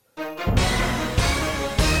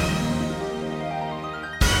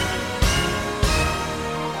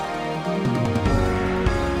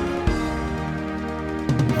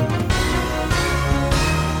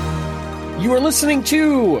You are listening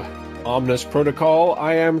to Omnis Protocol.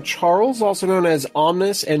 I am Charles, also known as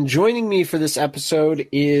Omnis, and joining me for this episode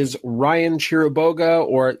is Ryan Chiriboga,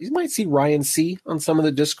 or you might see Ryan C on some of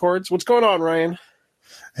the Discords. What's going on, Ryan?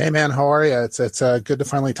 Hey, man, how are you? It's good to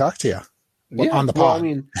finally talk to you on the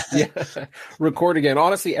pod. Record again.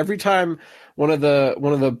 Honestly, every time one of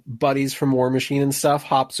the buddies from War Machine and stuff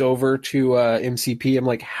hops over to MCP, I'm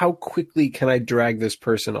like, how quickly can I drag this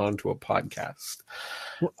person onto a podcast?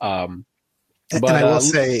 And I will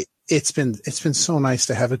say it's been so nice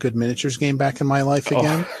to have a good miniatures game back in my life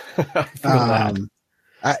again.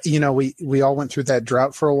 We all went through that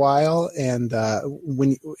drought for a while, and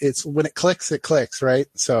when it clicks, right?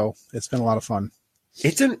 So it's been a lot of fun.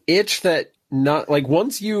 It's an itch that not like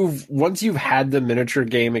once you've had the miniature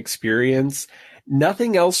game experience,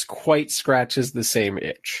 nothing else quite scratches the same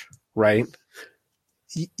itch, right?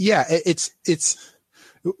 Yeah, it's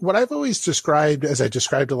what I've always described as I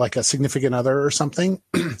described to like a significant other or something.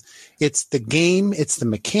 It's the game, it's the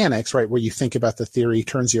mechanics, right? Where you think about the theory,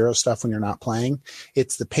 turn zero stuff when you're not playing.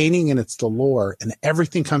 It's the painting and it's the lore, and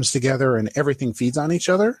everything comes together and everything feeds on each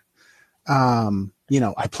other.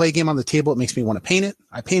 I play a game on the table. It makes me want to paint it.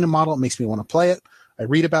 I paint a model. It makes me want to play it. I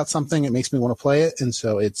read about something. It makes me want to play it. And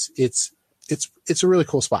so it's a really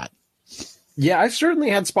cool spot. Yeah, I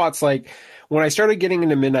certainly had spots like when I started getting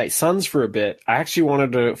into Midnight Suns for a bit, I actually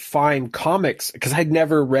wanted to find comics because I'd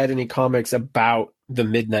never read any comics about the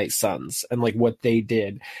Midnight Suns and like what they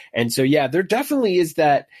did. And so, yeah, there definitely is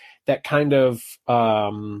that kind of,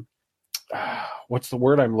 what's the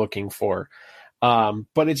word I'm looking for?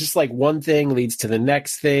 But it's just like one thing leads to the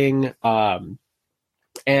next thing.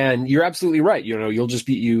 And you're absolutely right.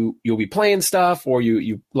 You'll be playing stuff, or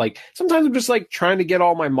you like, sometimes I'm just like trying to get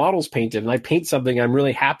all my models painted, and I paint something, I'm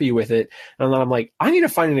really happy with it. And then I'm like, I need to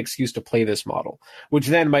find an excuse to play this model, which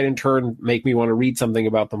then might in turn make me want to read something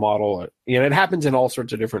about the model. It happens in all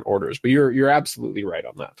sorts of different orders, but you're absolutely right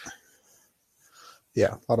on that.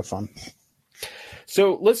 Yeah. A lot of fun.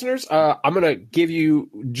 So listeners, I'm going to give you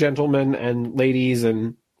gentlemen and ladies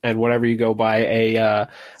and whatever you go by a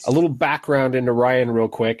little background into Ryan real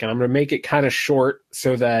quick. And I'm going to make it kind of short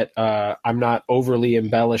so that I'm not overly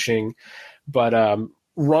embellishing. But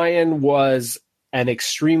Ryan was an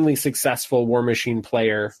extremely successful War Machine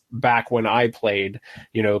player back when I played.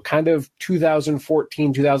 Kind of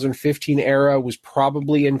 2014, 2015 era was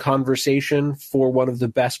probably in conversation for one of the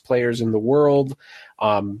best players in the world.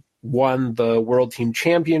 Won the World Team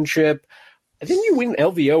Championship. Didn't you win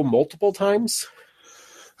LVO multiple times?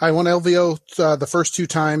 I won LVO the first two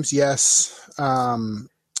times, yes. Did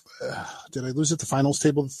I lose at the finals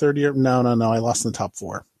table the third year? No. I lost in the top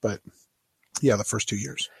four. But, yeah, the first 2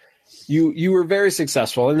 years. You were very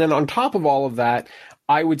successful. And then on top of all of that,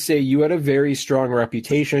 I would say you had a very strong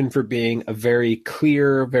reputation for being a very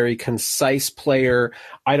clear, very concise player.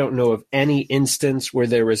 I don't know of any instance where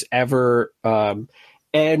there was ever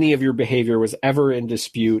any of your behavior was ever in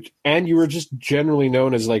dispute, and you were just generally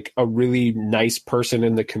known as like a really nice person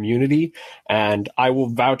in the community. And I will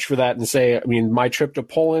vouch for that and say, my trip to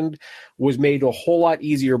Poland was made a whole lot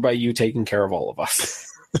easier by you taking care of all of us.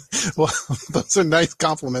 Well, those are nice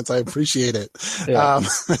compliments. I appreciate it. Yeah.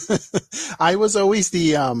 I was always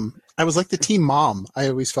I was like the team mom. I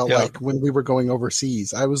always felt like when we were going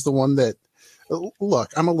overseas, I was the one that,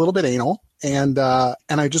 look, I'm a little bit anal. And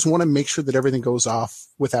I just want to make sure that everything goes off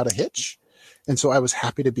without a hitch. And so I was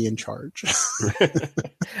happy to be in charge.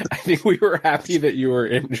 I think we were happy that you were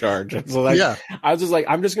in charge. So I was just like,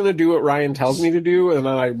 I'm just going to do what Ryan tells me to do, and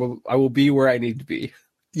then I will be where I need to be.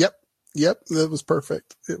 Yep. That was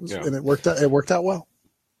perfect. And it worked out well.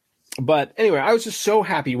 But anyway, I was just so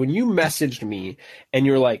happy when you messaged me and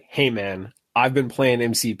you're like, hey man, I've been playing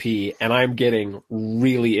MCP and I'm getting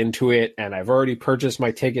really into it, and I've already purchased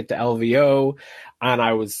my ticket to LVO. And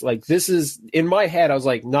I was like, this is in my head. I was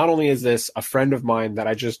like, not only is this a friend of mine that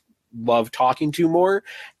I just love talking to more,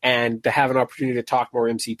 and to have an opportunity to talk more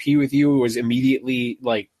MCP with you was immediately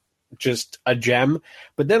like just a gem.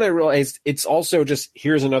 But then I realized it's also just,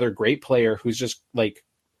 here's another great player who's just like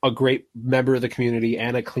a great member of the community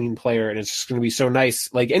and a clean player. And it's just going to be so nice.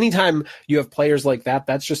 Like anytime you have players like that,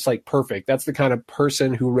 that's just like perfect. That's the kind of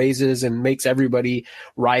person who raises and makes everybody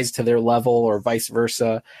rise to their level, or vice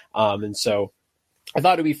versa. And so I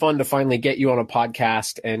thought it'd be fun to finally get you on a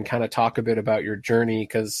podcast and kind of talk a bit about your journey.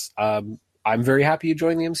 Cause I'm very happy you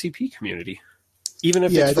joined the MCP community, even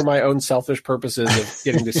if it's for my own selfish purposes of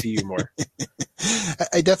getting to see you more.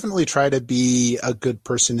 I definitely try to be a good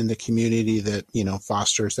person in the community that,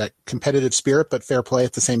 fosters that competitive spirit, but fair play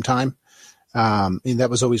at the same time. And that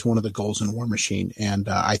was always one of the goals in War Machine. And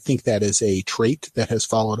I think that is a trait that has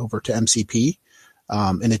followed over to MCP.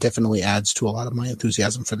 And it definitely adds to a lot of my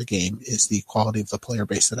enthusiasm for the game is the quality of the player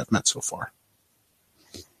base that I've met so far.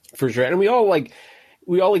 For sure. And we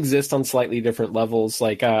all exist on slightly different levels.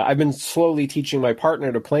 Like, I've been slowly teaching my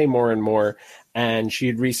partner to play more and more. And she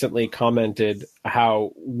had recently commented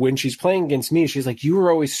how when she's playing against me, she's like, you were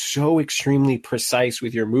always so extremely precise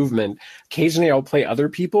with your movement. Occasionally I'll play other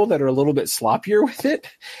people that are a little bit sloppier with it.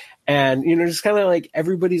 And, just kind of like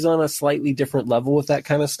everybody's on a slightly different level with that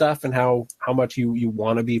kind of stuff and how much you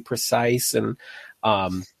want to be precise. And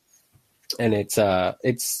it's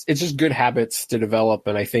just good habits to develop.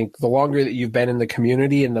 And I think the longer that you've been in the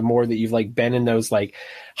community and the more that you've like been in those like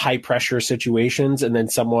high pressure situations and then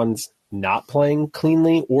someone's not playing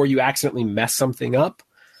cleanly or you accidentally mess something up.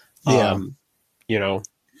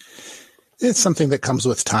 It's something that comes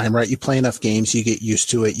with time, right? You play enough games, you get used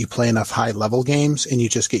to it. You play enough high level games and you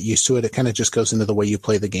just get used to it. It kind of just goes into the way you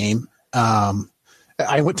play the game.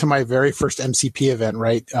 I went to my very first MCP event,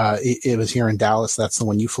 right? It was here in Dallas. That's the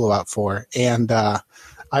one you flew out for. And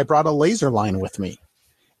I brought a laser line with me.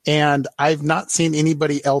 And I've not seen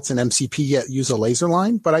anybody else in MCP yet use a laser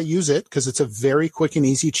line, but I use it because it's a very quick and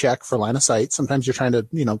easy check for line of sight. Sometimes you're trying to,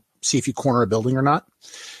 see if you corner a building or not.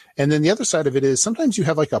 And then the other side of it is sometimes you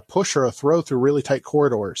have like a push or a throw through really tight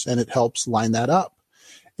corridors and it helps line that up.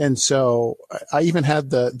 And so I even had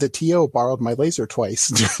the TO borrowed my laser twice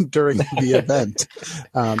during the event,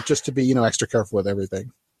 just to be, extra careful with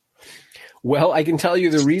everything. Well, I can tell you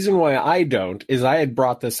the reason why I don't is I had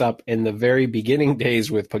brought this up in the very beginning days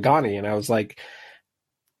with Pagani, and I was like,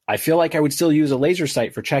 I feel like I would still use a laser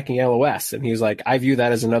sight for checking LOS. And he was like, I view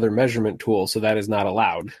that as another measurement tool, so that is not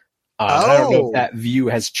allowed. I don't know if that view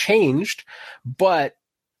has changed, but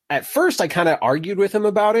at first I kind of argued with him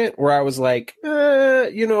about it where I was like,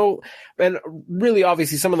 and really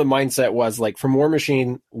obviously some of the mindset was like from War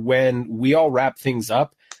Machine, when we all wrap things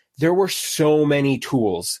up, there were so many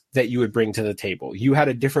tools that you would bring to the table. You had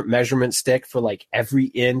a different measurement stick for like every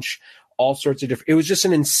inch, all sorts of different, it was just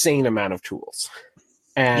an insane amount of tools.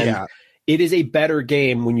 And it is a better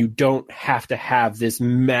game when you don't have to have this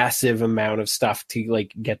massive amount of stuff to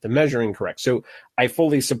like get the measuring correct. So I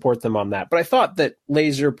fully support them on that. But I thought that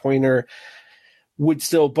laser pointer would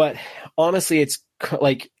still, but honestly, it's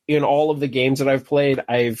like in all of the games that I've played,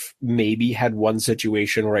 I've maybe had one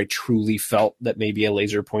situation where I truly felt that maybe a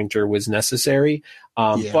laser pointer was necessary.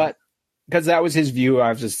 But because that was his view,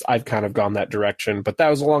 I've kind of gone that direction, but that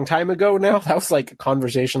was a long time ago now. That was like a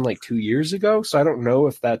conversation like 2 years ago. So I don't know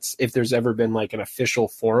if there's ever been like an official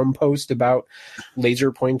forum post about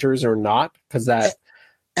laser pointers or not. Because that,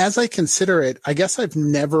 as I consider it, I guess I've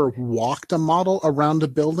never walked a model around a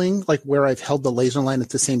building like where I've held the laser line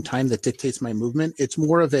at the same time that dictates my movement. It's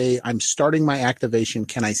more of I'm starting my activation.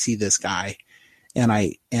 Can I see this guy? And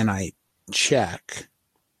I check.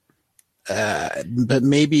 But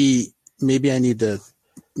maybe I need to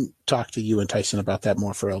talk to you and Tyson about that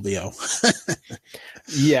more for LDO.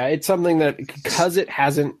 Yeah, it's something that because it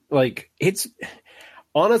hasn't it's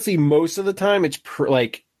honestly most of the time it's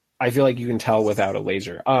I feel like you can tell without a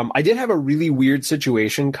laser. I did have a really weird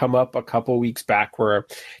situation come up a couple weeks back where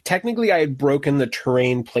technically I had broken the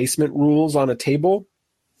terrain placement rules on a table.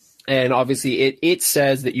 And obviously it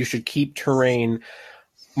says that you should keep terrain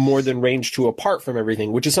more than range 2 apart from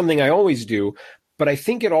everything, which is something I always do. But I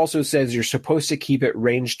think it also says you're supposed to keep it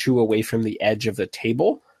range 2 away from the edge of the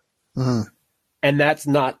table. Mm-hmm. And that's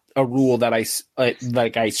not a rule that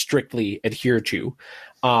I strictly adhere to.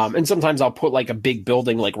 And sometimes I'll put like a big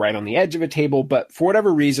building like right on the edge of a table. But for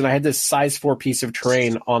whatever reason, I had this size 4 piece of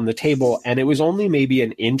terrain on the table and it was only maybe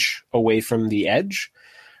an inch away from the edge.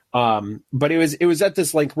 But it was at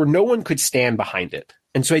this length where no one could stand behind it.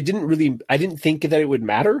 And so I didn't think that it would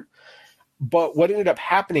matter. But what ended up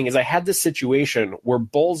happening is I had this situation where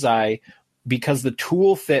Bullseye, because the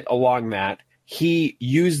tool fit along that, he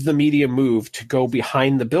used the medium move to go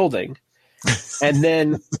behind the building. And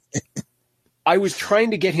then I was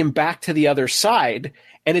trying to get him back to the other side.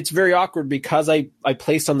 And it's very awkward because I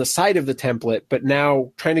placed on the side of the template, but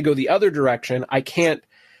now trying to go the other direction, I can't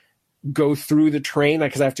go through the terrain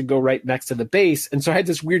because I have to go right next to the base. And so I had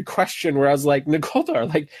this weird question where I was like,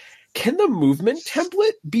 Nicoldar, can the movement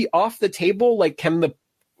template be off the table?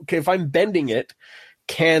 If I'm bending it,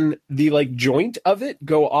 can the joint of it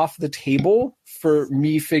go off the table for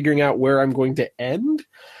me figuring out where I'm going to end?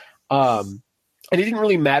 And it didn't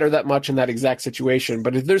really matter that much in that exact situation,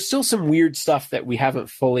 but there's still some weird stuff that we haven't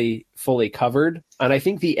fully covered. And I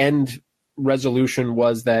think the end resolution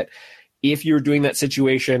was that if you're doing that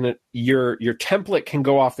situation, your template can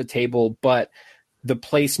go off the table, but the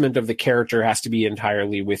placement of the character has to be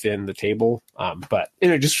entirely within the table. But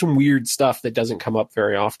just some weird stuff that doesn't come up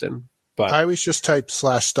very often. But I always just type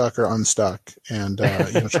 /stuck or unstuck and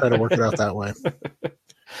try to work it out that way.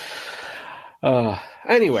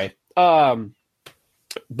 Anyway, so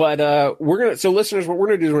listeners, what we're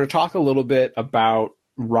gonna do is we're gonna talk a little bit about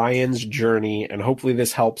Ryan's journey, and hopefully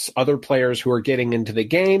this helps other players who are getting into the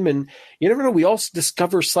game. And you never know, we all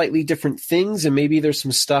discover slightly different things, and maybe there's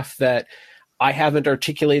some stuff that I haven't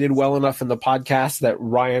articulated well enough in the podcast that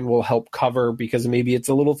Ryan will help cover, because maybe it's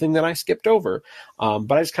a little thing that I skipped over.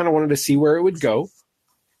 But I just kind of wanted to see where it would go.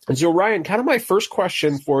 And so, Ryan, kind of my first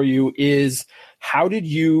question for you is, how did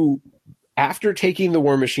you, after taking the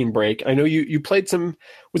War Machine break, I know you played some,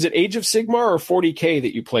 was it Age of Sigmar or 40K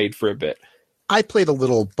that you played for a bit? I played a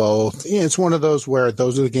little both. It's one of those where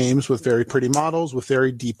those are the games with very pretty models, with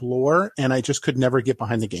very deep lore, and I just could never get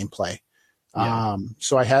behind the gameplay. Yeah.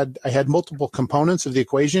 So I had multiple components of the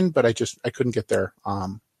equation, but I couldn't get there.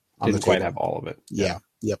 Didn't quite have all of it. Yeah.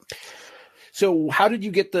 Yep. So how did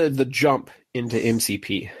you get the jump into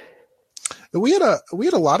MCP? We had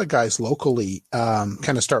a lot of guys locally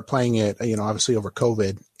kind of start playing it, obviously over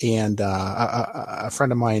COVID, and a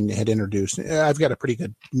friend of mine had introduced. I've got a pretty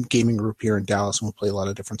good gaming group here in Dallas, and we'll play a lot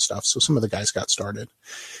of different stuff. So some of the guys got started,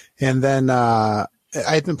 and then I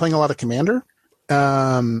had been playing a lot of Commander.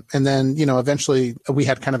 And then, eventually we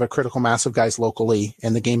had kind of a critical mass of guys locally,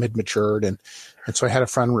 and the game had matured. And so I had a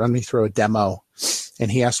friend run me through a demo,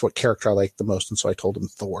 and he asked what character I liked the most. And so I told him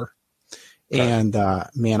Thor. Okay. And,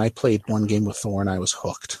 man, I played one game with Thor and I was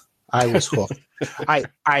hooked. I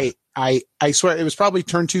swear it was probably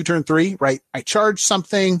turn 2, turn 3, right? I charged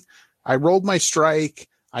something. I rolled my strike.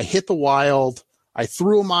 I hit the wild. I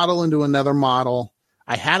threw a model into another model.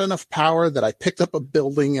 I had enough power that I picked up a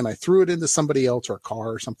building and I threw it into somebody else or a car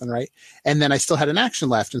or something, right? And then I still had an action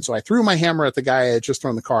left. And so I threw my hammer at the guy I had just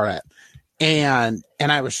thrown the car at. And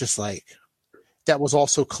I was just like, that was all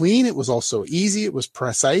so clean. It was all so easy. It was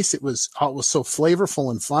precise. It was so flavorful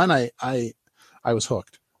and fun. I was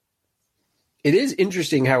hooked. It is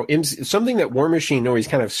interesting how something that War Machine always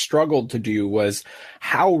kind of struggled to do was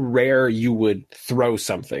how rare you would throw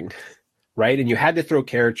something, right? And you had to throw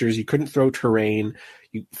characters. You couldn't throw terrain.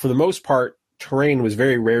 For the most part, terrain was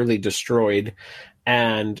very rarely destroyed.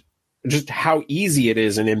 And just how easy it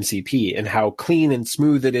is in MCP and how clean and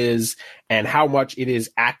smooth it is and how much it is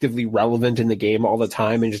actively relevant in the game all the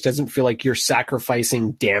time. And just doesn't feel like you're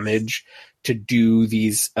sacrificing damage to do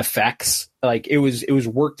these effects. Like it was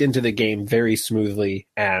worked into the game very smoothly.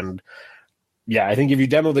 And yeah, I think if you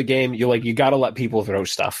demo the game, you got to let people throw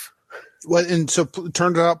stuff. Well, and so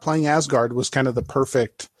turned out playing Asgard was kind of the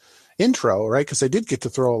perfect intro, right? Because I did get to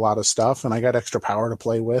throw a lot of stuff and I got extra power to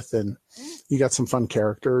play with, and you got some fun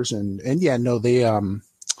characters. And yeah, no, the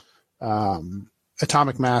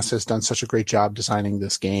Atomic Mass has done such a great job designing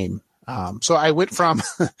this game. So I went from,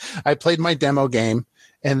 I played my demo game,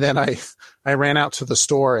 and then I ran out to the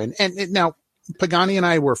store and now Pagani and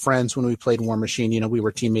I were friends when we played War Machine. We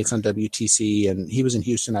were teammates on WTC, and he was in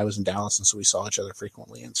Houston, I was in Dallas, and so we saw each other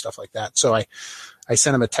frequently and stuff like that. So I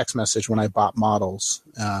sent him a text message when I bought models,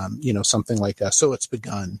 something like, so it's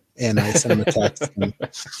begun. And I sent him a text and,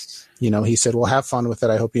 he said, well, have fun with it.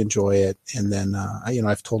 I hope you enjoy it. And then,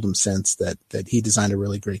 I've told him since that he designed a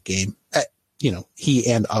really great game. He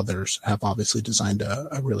and others have obviously designed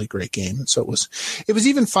a really great game. And so it was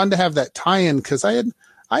even fun to have that tie-in, because I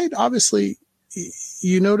had obviously,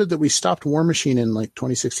 you noted that we stopped War Machine in like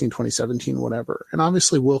 2016, 2017, whatever. And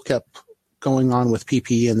obviously Will kept going on with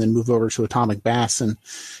PP and then moved over to Atomic Mass, and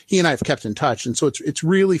he and I have kept in touch. And so it's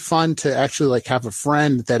really fun to actually like have a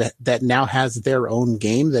friend that now has their own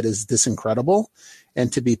game that is this incredible,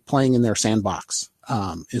 and to be playing in their sandbox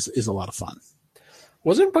is a lot of fun.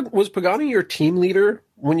 Was Pagani your team leader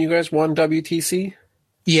when you guys won WTC?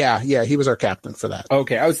 Yeah, he was our captain for that.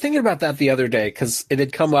 Okay, I was thinking about that the other day because it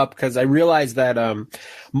had come up, because I realized that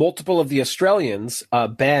multiple of the Australians,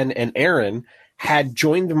 Ben and Aaron, had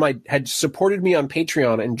supported me on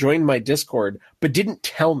Patreon and joined my Discord, but didn't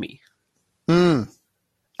tell me. And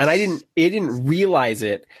I didn't realize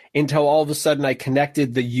it until all of a sudden I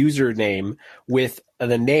connected the username with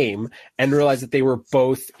the name and realized that they were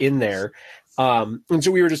both in there. And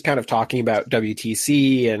so we were just kind of talking about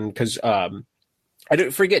WTC, and because I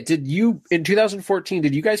don't forget, in 2014,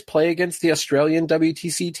 did you guys play against the Australian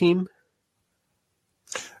WTC team?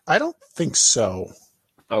 I don't think so.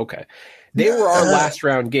 Okay. They were our last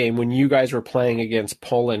round game when you guys were playing against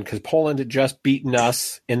Poland, because Poland had just beaten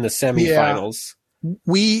us in the semifinals. Yeah.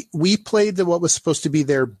 We played what was supposed to be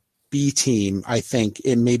their B team, I think,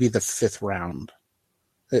 in maybe the 5th round.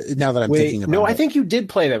 Now that I'm thinking about it. No, I think you did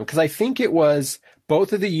play them, because I think it was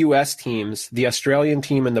both of the U.S. teams, the Australian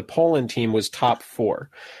team and the Poland team, was top 4.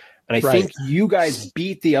 And I think you guys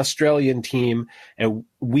beat the Australian team, and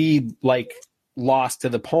we like lost to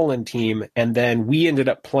the Poland team, and then we ended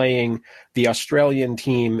up playing the Australian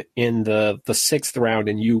team in the sixth round,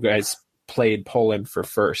 and you guys played Poland for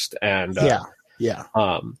first. And so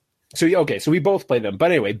we both played them.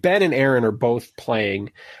 But anyway, Ben and Aaron are both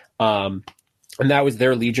playing, and that was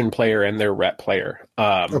their Legion player and their rep player.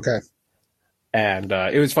 And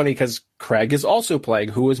it was funny because Craig is also playing,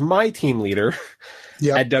 who was my team leader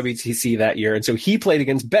at WTC that year. And so he played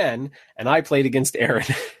against Ben, and I played against Aaron.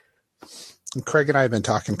 And Craig and I have been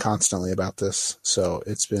talking constantly about this, so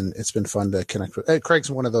it's been fun to connect with.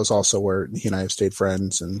 Craig's one of those also where he and I have stayed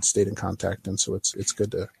friends and stayed in contact, and so it's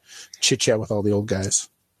good to chit chat with all the old guys.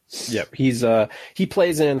 Yep, he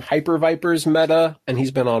plays in Hyper Vipers meta, and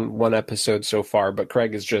he's been on one episode so far. But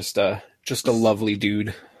Craig is just a lovely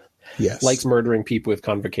dude. Yes, likes murdering people with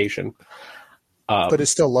Convocation, but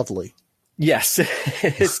it's still lovely. Yes,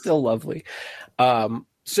 it's still lovely.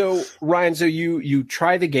 So Ryan, so you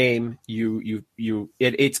try the game,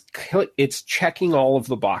 it's checking all of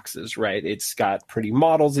the boxes, right? It's got pretty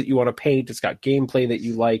models that you want to paint. It's got gameplay that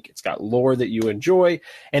you like. It's got lore that you enjoy.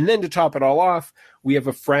 And then to top it all off, we have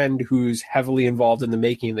a friend who's heavily involved in the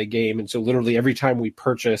making of the game. And so literally every time we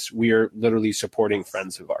purchase, we are literally supporting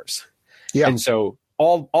friends of ours. Yeah. And so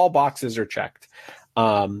all boxes are checked.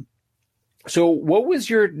 So what was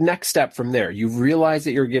your next step from there? You've realized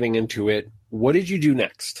that you're getting into it. What did you do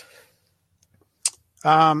next?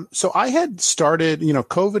 So I had started,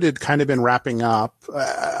 COVID had kind of been wrapping up.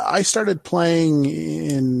 I started playing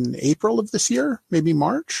in April of this year, maybe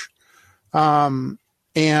March. And,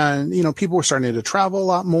 people were starting to travel a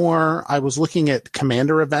lot more. I was looking at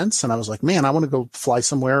Commander events, and I was like, man, I want to go fly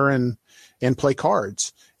somewhere and play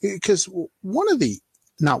cards. Because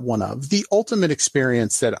the ultimate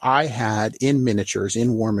experience that I had in miniatures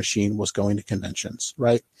in War Machine was going to conventions,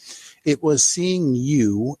 right? It was seeing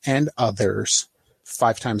you and others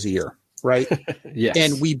 5 times a year, right? Yes.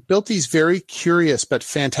 And we built these very curious but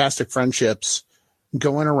fantastic friendships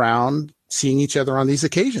going around, seeing each other on these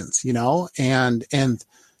occasions, and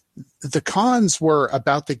the cons were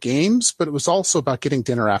about the games, but it was also about getting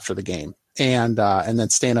dinner after the game and then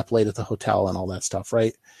staying up late at the hotel and all that stuff,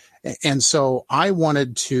 right? And so I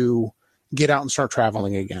wanted to get out and start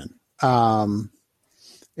traveling again.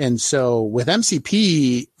 And so with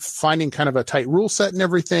MCP, finding kind of a tight rule set and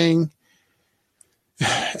everything,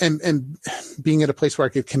 and being at a place where I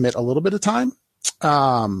could commit a little bit of time,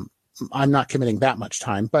 I'm not committing that much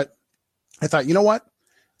time, but I thought, you know what,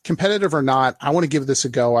 competitive or not, I want to give this a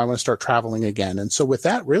go. I want to start traveling again. And so with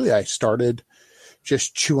that, really, I started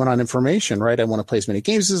just chewing on information, right? I want to play as many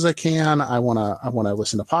games as I can. I want to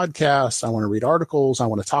listen to podcasts. I want to read articles. I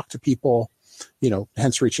want to talk to people,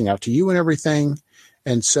 hence reaching out to you and everything.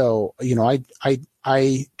 And so,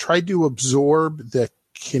 I tried to absorb the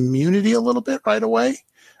community a little bit right away.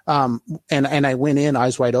 And I went in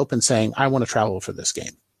eyes wide open saying, I want to travel for this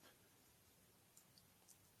game.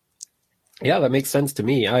 Yeah, that makes sense to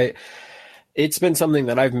me. It's been something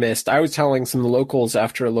that I've missed. I was telling some locals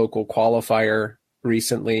after a local qualifier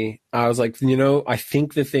recently, I was like, I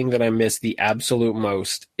think the thing that I miss the absolute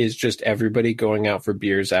most is just everybody going out for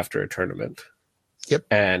beers after a tournament. Yep.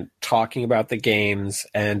 And talking about the games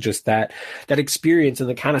and just that experience and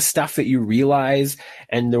the kind of stuff that you realize,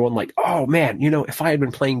 and the one like, oh man, if I had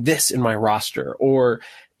been playing this in my roster, or,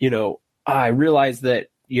 I realized that,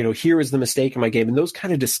 here is the mistake in my game, and those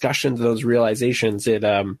kind of discussions, those realizations, it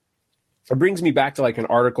brings me back to like an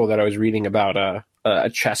article that I was reading about a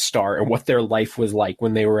chess star and what their life was like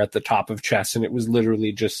when they were at the top of chess. And it was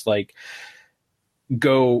literally just like,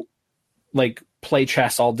 go like play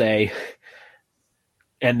chess all day,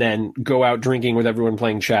 and then go out drinking with everyone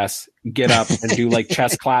playing chess, get up and do like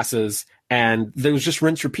chess classes. And there was just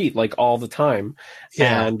rinse repeat like all the time.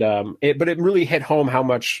 Yeah. And but it really hit home how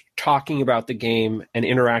much talking about the game and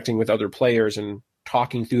interacting with other players and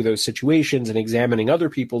talking through those situations and examining other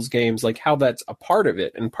people's games, like how that's a part of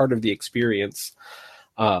it and part of the experience.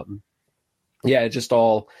 It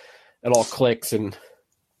all clicks. And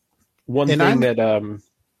one thing that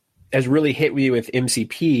has really hit me with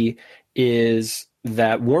MCP is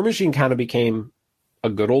that War Machine kind of became a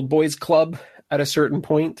good old boys club at a certain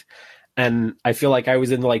point. And I feel like I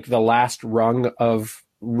was in like the last rung of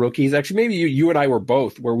rookies. Actually, maybe you and I were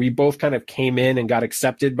both, where we both kind of came in and got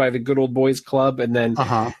accepted by the good old boys club. And then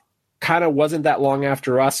kind of wasn't that long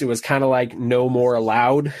after us, it was kind of like no more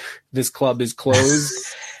allowed. This club is closed.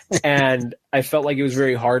 And I felt like it was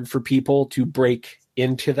very hard for people to break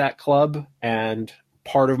into that club. And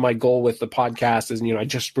part of my goal with the podcast is, I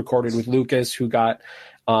just recorded with Lucas, who got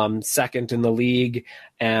second in the league,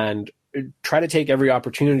 and try to take every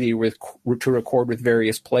opportunity to record with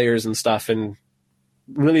various players and stuff. And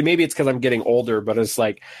really, maybe it's because I'm getting older, but it's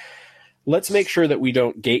like, let's make sure that we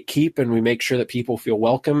don't gatekeep, and we make sure that people feel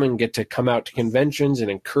welcome and get to come out to conventions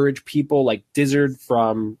and encourage people. Like Dizzard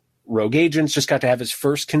from Rogue Agents just got to have his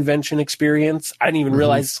first convention experience. I didn't even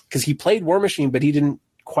realize, because he played War Machine, but he didn't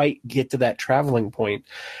quite get to that traveling point.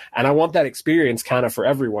 And I want that experience kind of for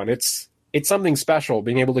everyone. It's something special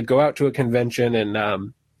being able to go out to a convention. And I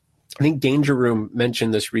think Danger Room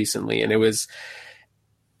mentioned this recently, and it was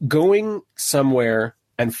going somewhere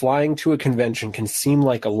and flying to a convention can seem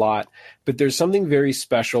like a lot, but there's something very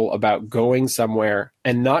special about going somewhere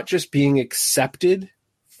and not just being accepted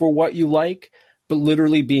for what you like, but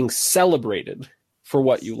literally being celebrated for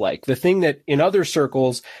what you like. The thing that in other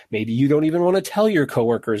circles, maybe you don't even want to tell your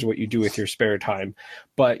coworkers what you do with your spare time,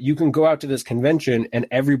 but you can go out to this convention and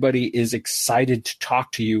everybody is excited to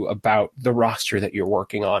talk to you about the roster that you're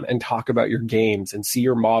working on and talk about your games and see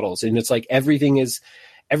your models. And it's like everything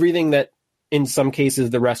that in some cases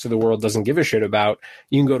the rest of the world doesn't give a shit about.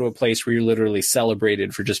 You can go to a place where you're literally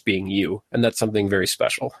celebrated for just being you. And that's something very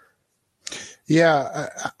special. Yeah,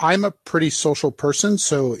 I'm a pretty social person,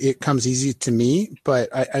 so it comes easy to me. But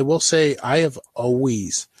I will say I have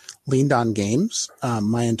always leaned on games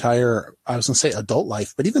my entire, I was going to say adult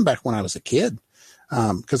life, but even back when I was a kid,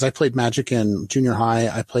 because I played Magic in junior high.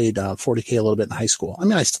 I played 40K a little bit in high school. I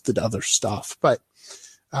mean, I still did other stuff, but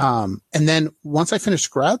and then once I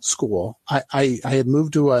finished grad school, I had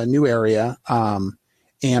moved to a new area,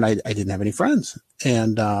 and I didn't have any friends,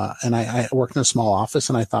 and I worked in a small office,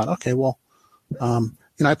 and I thought, okay, well,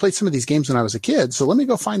 I played some of these games when I was a kid, so let me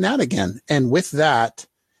go find that again. And with that,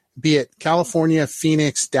 be it California,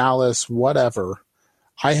 Phoenix, Dallas, whatever,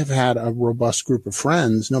 I have had a robust group of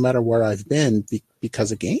friends no matter where I've been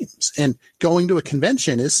because of games. And going to a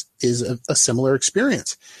convention is a similar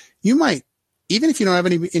experience. You might, even if you don't have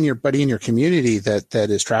anybody in your community that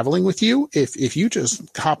is traveling with you, if you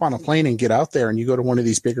just hop on a plane and get out there and you go to one of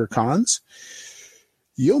these bigger cons,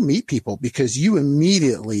 you'll meet people because you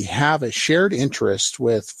immediately have a shared interest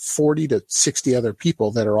with 40 to 60 other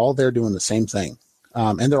people that are all there doing the same thing.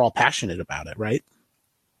 And they're all passionate about it, right?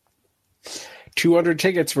 200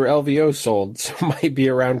 tickets for LVO sold, so it might be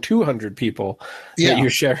around 200 people that you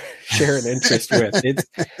share an interest with. It's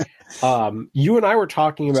you and I were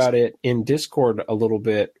talking about it in Discord a little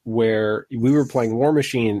bit, where we were playing War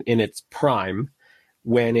Machine in its prime,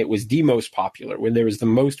 when it was the most popular, when there was the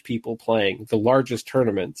most people playing, the largest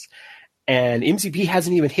tournaments, and MCP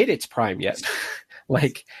hasn't even hit its prime yet.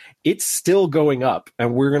 Like, it's still going up,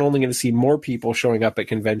 and we're only going to see more people showing up at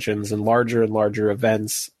conventions and larger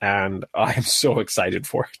events, and I'm so excited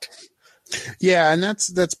for it. Yeah, and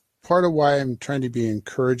that's part of why I'm trying to be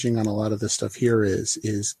encouraging on a lot of this stuff here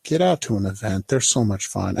is get out to an event. They're so much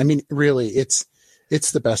fun. I mean, really, it's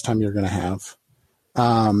the best time you're going to have.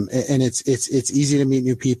 And it's easy to meet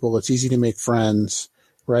new people. It's easy to make friends,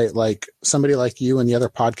 right? Like somebody like you and the other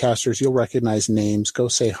podcasters, you'll recognize names, go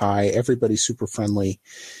say hi. Everybody's super friendly.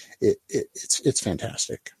 It's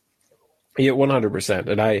fantastic. Yeah, 100%.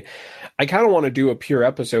 And I kind of want to do a pure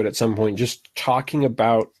episode at some point, just talking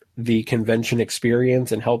about the convention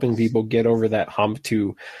experience and helping people get over that hump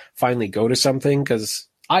to finally go to something. Cause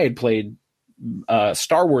I had played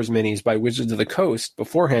Star Wars minis by Wizards of the Coast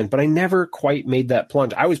beforehand, but I never quite made that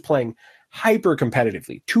plunge. I was playing hyper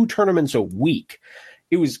competitively, 2 tournaments a week.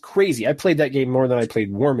 It was crazy. I played that game more than I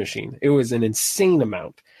played War Machine. It was an insane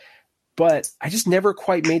amount, but I just never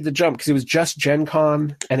quite made the jump because it was just Gen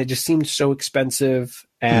Con and it just seemed so expensive.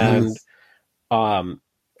 And,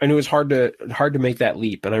 and it was hard to make that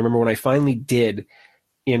leap. And I remember when I finally did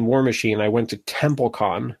in War Machine, I went to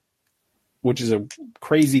TempleCon, which is a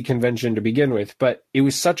crazy convention to begin with, but it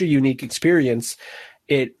was such a unique experience.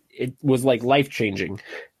 It was like life-changing.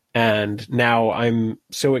 And now I'm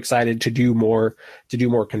so excited to do more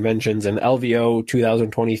conventions, and LVO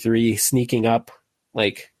 2023 sneaking up.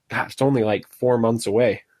 Like, gosh, it's only like 4 months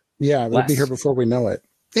away. Yeah, we'll be here before we know it.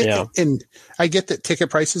 And I get that ticket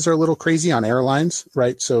prices are a little crazy on airlines,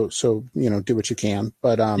 right? So do what you can,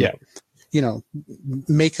 but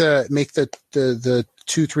make the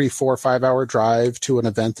 2, 3, 4, 5 hour drive to an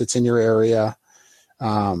event that's in your area.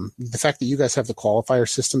 The fact that you guys have the qualifier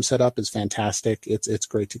system set up is fantastic. It's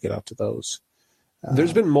great to get out to those.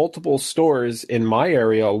 There's been multiple stores in my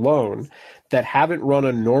area alone that haven't run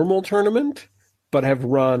a normal tournament, but have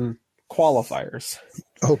run qualifiers.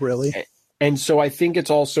 Oh, really? And so I think it's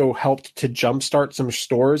also helped to jumpstart some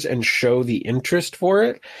stores and show the interest for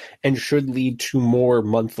it, and should lead to more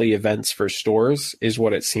monthly events for stores, is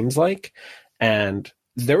what it seems like. And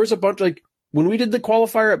there was a bunch, like when we did the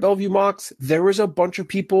qualifier at Bellevue Mox, there was a bunch of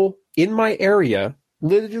people in my area,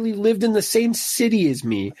 literally lived in the same city as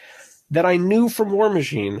me, that I knew from War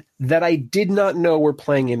Machine, that I did not know were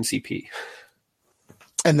playing MCP.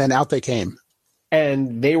 And then out they came.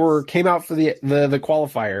 And they came out for the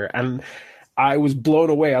qualifier, and I was blown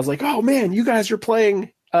away. I was like, "Oh man, you guys are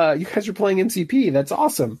playing MCP. That's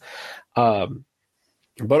awesome." But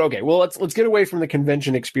okay, well, let's get away from the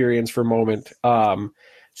convention experience for a moment.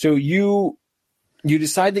 So you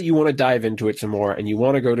decide that you want to dive into it some more, and you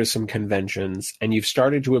want to go to some conventions, and you've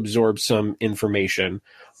started to absorb some information.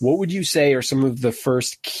 What would you say are some of the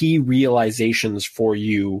first key realizations for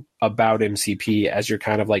you about MCP as you're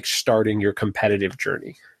kind of like starting your competitive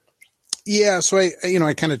journey? Yeah, so I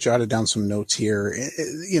kind of jotted down some notes here.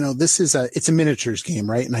 It's a miniatures game,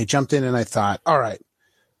 right? And I jumped in and I thought, all right,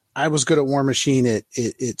 I was good at War Machine.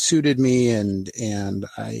 It suited me, and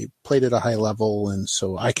I played at a high level, and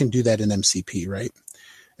so I can do that in MCP, right?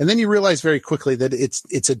 And then you realize very quickly that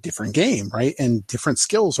it's a different game, right? And different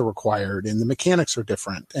skills are required, and the mechanics are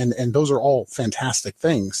different, and those are all fantastic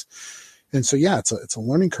things. And so, yeah, it's a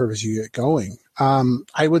learning curve as you get going.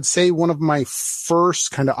 I would say one of my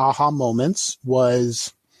first kind of aha moments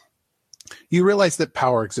was you realize that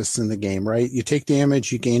power exists in the game, right? You take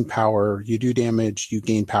damage, you gain power. You do damage, you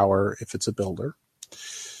gain power if it's a builder.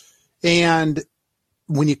 And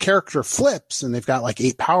when your character flips and they've got like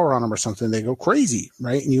 8 power on them or something, they go crazy,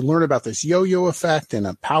 right? And you learn about this yo-yo effect and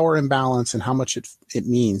a power imbalance and how much it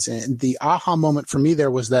means. And the aha moment for me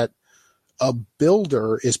there was that a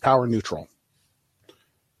builder is power neutral.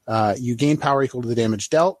 You gain power equal to the damage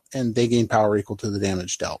dealt, and they gain power equal to the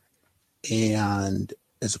damage dealt. And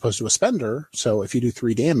as opposed to a spender, so if you do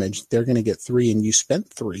 3 damage, they're going to get 3 and you spent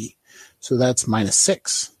 3. So that's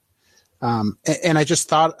 -6. And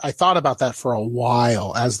I thought about that for a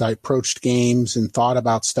while as I approached games and thought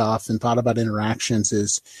about stuff and thought about interactions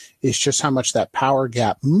is just how much that power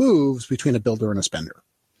gap moves between a builder and a spender.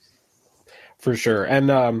 For sure.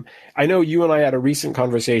 And I know you and I had a recent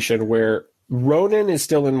conversation where Ronan is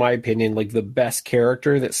still, in my opinion, like the best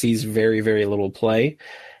character that sees very, very little play.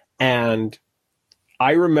 And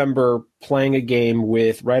I remember playing a game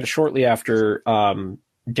right shortly after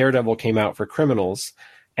Daredevil came out for Criminals,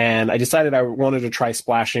 and I decided I wanted to try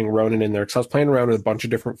splashing Ronan in there because I was playing around with a bunch of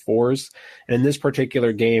different 4s. And in this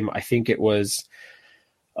particular game, I think it was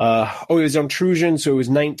it was Intrusion, so it was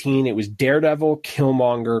 19. It was Daredevil,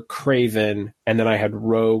 Killmonger, Kraven, and then I had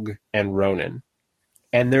Rogue and Ronan.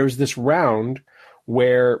 And there was this round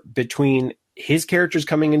where between his characters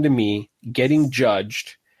coming into me, getting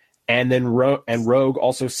judged, and then Rogue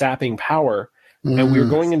also sapping power, and we were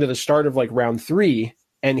going into the start of like round 3,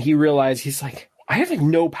 and he realized, he's like, I have like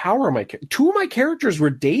no power on my 2 of my characters were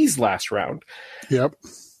dazed last round. Yep.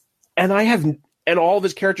 And all of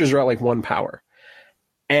his characters are at like 1 power.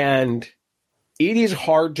 And it is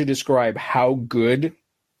hard to describe how good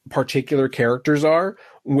particular characters are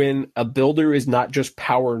when a builder is not just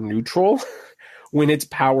power neutral, when it's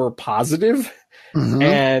power positive. Mm-hmm.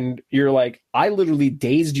 And you're like, I literally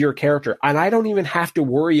dazed your character, and I don't even have to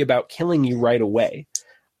worry about killing you right away.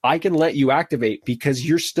 I can let you activate because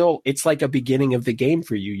it's like a beginning of the game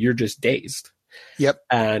for you. You're just dazed. Yep.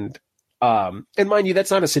 And mind you,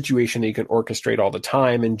 that's not a situation that you can orchestrate all the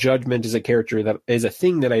time. And Judgment is a character that is a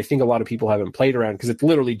thing that I think a lot of people haven't played around because it's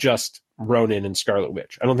literally just Ronan and Scarlet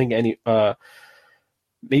Witch. I don't think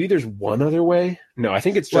maybe there's one other way. No, I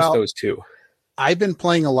think it's just those 2. I've been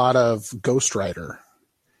playing a lot of Ghost Rider,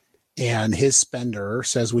 and his spender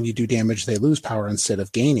says when you do damage, they lose power instead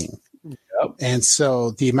of gaining. Yep. And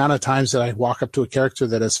so the amount of times that I walk up to a character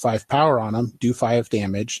that has 5 power on them, do 5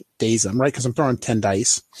 damage, daze them, right? Because I'm throwing 10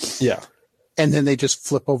 dice. Yeah. And then they just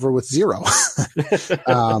flip over with 0.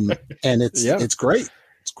 And it's great.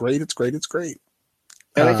 It's great.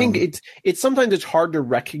 And I think it's sometimes it's hard to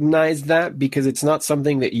recognize that because it's not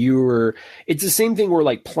something that it's the same thing where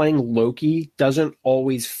like playing Loki doesn't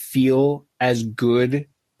always feel as good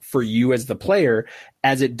for you as the player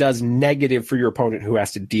as it does negative for your opponent who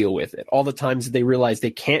has to deal with it. All the times that they realize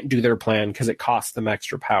they can't do their plan because it costs them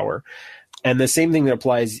extra power. And the same thing that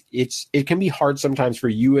applies, it can be hard sometimes for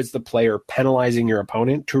you as the player penalizing your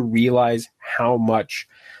opponent to realize how much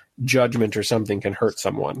judgment or something can hurt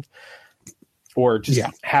someone. Or just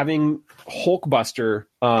having Hulkbuster,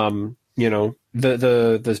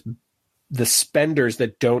 the spenders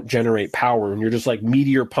that don't generate power, and you're just like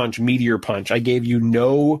meteor punch. I gave you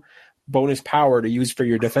no bonus power to use for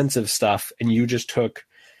your defensive stuff, and you just took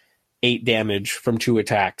 8 damage from 2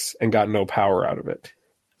 attacks and got no power out of it.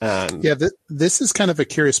 This is kind of a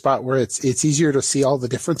curious spot where it's easier to see all the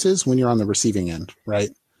differences when you're on the receiving end,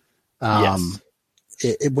 right? Yes.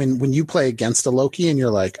 when you play against a Loki and you're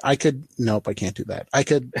like, I can't do that. I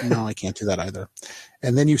can't do that either.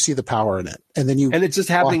 And then you see the power in it. And it's just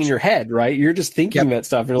happening in your head, right? You're just thinking that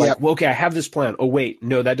stuff. You're like, well, okay, I have this plan. Oh, wait,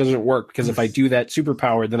 no, that doesn't work because if I do that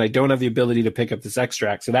superpower, then I don't have the ability to pick up this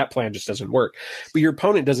extract. So that plan just doesn't work. But your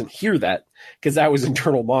opponent doesn't hear that because that was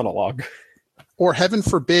internal monologue. Or heaven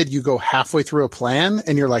forbid you go halfway through a plan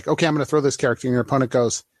and you're like, okay, I'm going to throw this character. And your opponent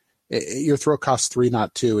goes, your throw costs 3,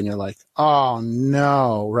 not 2. And you're like, oh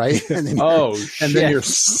no. Right. And then, then you're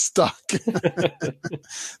stuck.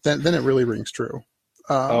 then it really rings true.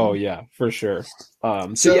 Oh yeah, for sure.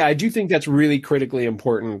 So I do think that's really critically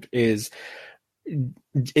important is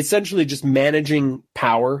essentially just managing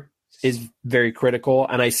power is very critical.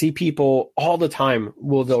 And I see people all the time,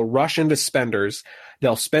 they'll rush into spenders.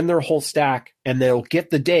 They'll spend their whole stack and they'll get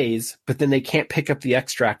the days, but then they can't pick up the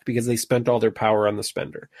extract because they spent all their power on the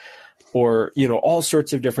spender. Or, all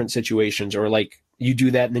sorts of different situations. Or like you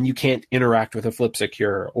do that and then you can't interact with a flip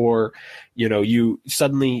secure. Or, you're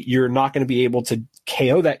not going to be able to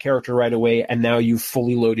KO that character right away. And now you've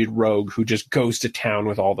fully loaded rogue who just goes to town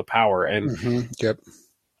with all the power. And,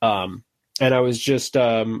 and I was just,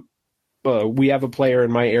 we have a player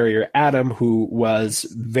in my area, Adam, who was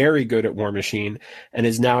very good at War Machine and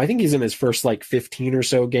is now, I think he's in his first 15 or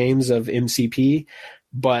so games of MCP,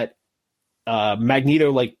 but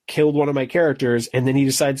Magneto killed one of my characters and then he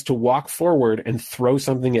decides to walk forward and throw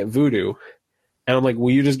something at Voodoo. And I'm like,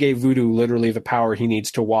 well, you just gave Voodoo literally the power he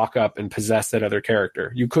needs to walk up and possess that other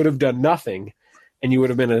character. You could have done nothing and you would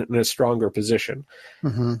have been in a stronger position.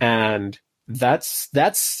 Mm-hmm. And that's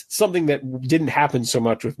something that didn't happen so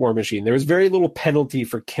much with War Machine. There was very little penalty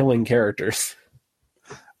for killing characters.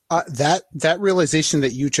 That realization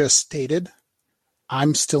that you just stated,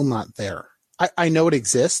 I'm still not there. I know it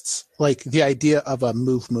exists, like the idea of a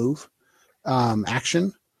move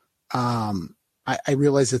action. I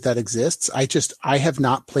realize that exists. I have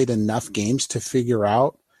not played enough games to figure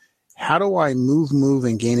out how do I move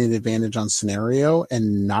and gain an advantage on scenario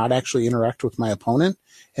and not actually interact with my opponent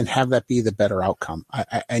and have that be the better outcome.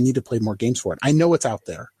 I need to play more games for it. I know it's out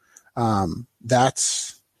there.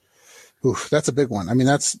 That's a big one. I mean,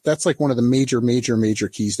 that's like one of the major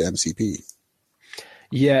keys to MCP.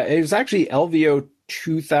 Yeah, it was actually LVO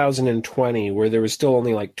 2020 where there was still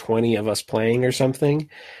only 20 of us playing or something.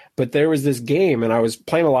 But there was this game, and I was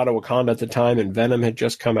playing a lot of Wakanda at the time, and Venom had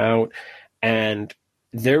just come out. And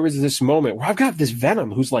there was this moment where I've got this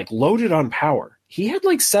Venom who's loaded on power. He had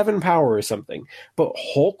 7 power or something. But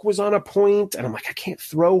Hulk was on a point, and I'm like, I can't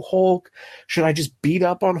throw Hulk. Should I just beat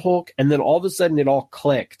up on Hulk? And then all of a sudden it all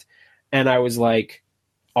clicked. And I was like,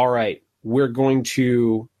 all right, we're going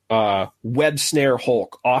to web snare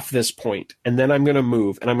Hulk off this point, and then I'm going to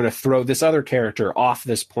move and I'm going to throw this other character off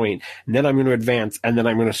this point, and then I'm going to advance, and then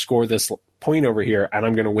I'm going to score this point over here, and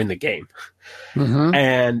I'm going to win the game. Mm-hmm.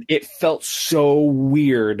 And it felt so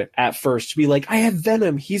weird at first to be like, I have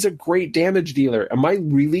Venom, he's a great damage dealer, am I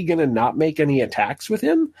really going to not make any attacks with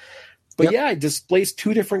him? But I displaced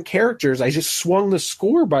 2 different characters. I just swung the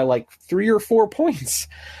score by 3 or 4 points.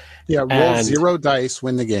 Roll 0 dice,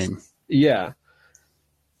 win the game. Yeah.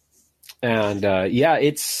 And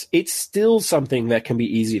it's still something that can be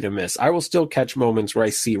easy to miss. I will still catch moments where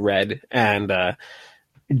I see red and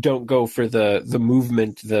don't go for the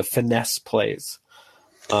movement, the finesse plays.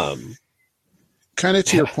 Kind of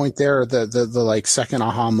to your point there, the second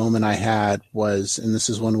aha moment I had was, and this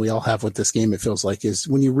is one we all have with this game, it feels like, is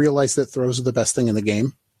when you realize that throws are the best thing in the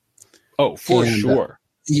game. Oh, for sure.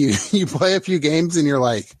 You play a few games and you're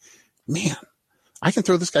like, man, I can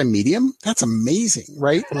throw this guy medium? That's amazing,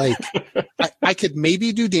 right? I could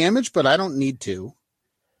maybe do damage, but I don't need to.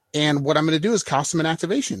 And what I'm going to do is cost him an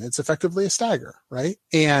activation. It's effectively a stagger, right?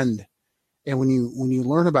 And when you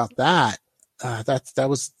learn about that, that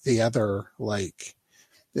was the other,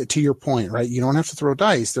 to your point, right? You don't have to throw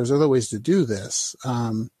dice. There's other ways to do this.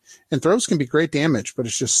 And throws can be great damage, but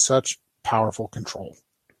it's just such powerful control.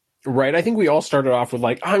 Right. I think we all started off with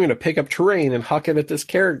I'm going to pick up terrain and huck it at this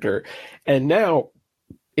character. And now,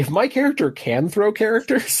 if my character can throw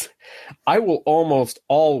characters, I will almost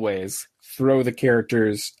always throw the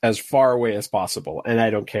characters as far away as possible. And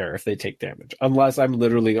I don't care if they take damage, unless I'm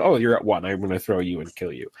literally, oh, you're at 1. I'm going to throw you and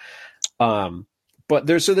kill you. But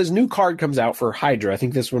this new card comes out for Hydra. I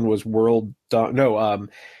think this one was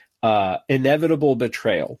Inevitable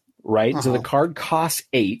Betrayal, right? Uh-huh. So the card costs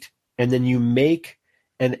 8, and then you make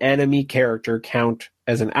an enemy character count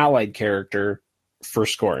as an allied character for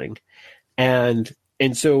scoring. And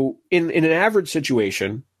so in an average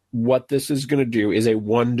situation, what this is going to do is a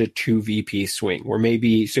 1 to 2 VP swing, where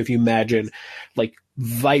maybe, so if you imagine like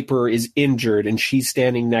Viper is injured and she's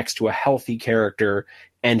standing next to a healthy character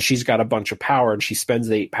and she's got a bunch of power and she spends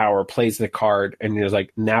the 8 power, plays the card, and you're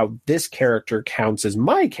like, now this character counts as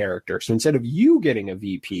my character. So instead of you getting a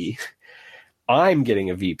VP, I'm getting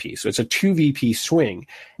a VP. So it's a 2 VP swing.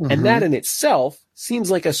 Mm-hmm. And that in itself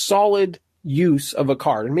seems like a solid use of a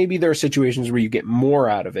card. And maybe there are situations where you get more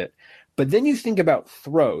out of it. But then you think about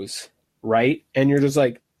throws, right? And you're just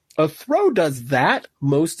like, a throw does that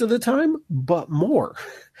most of the time, but more.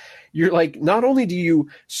 You're like, not only do you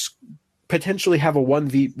potentially have a 1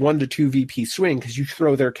 to 2 VP swing because you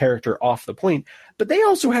throw their character off the point, but they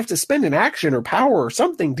also have to spend an action or power or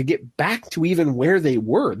something to get back to even where they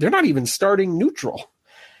were. They're not even starting neutral.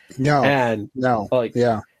 No. Like,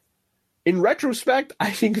 yeah. In retrospect,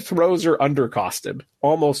 I think throws are undercosted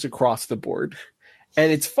almost across the board.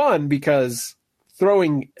 And it's fun because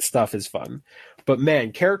throwing stuff is fun. But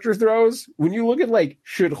man, character throws, when you look at like,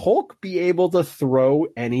 should Hulk be able to throw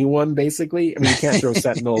anyone basically? I mean, you can't throw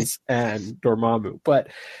Sentinels and Dormammu, but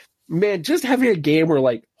man, just having a game where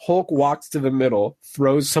like Hulk walks to the middle,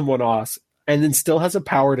 throws someone off, and then still has a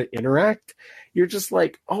power to interact, you're just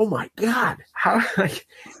like, oh my God, how, like,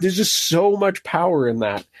 there's just so much power in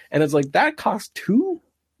that. And it's like, that costs 2?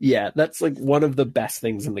 Yeah, that's like one of the best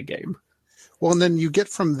things in the game. Well, and then you get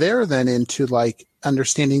from there then into like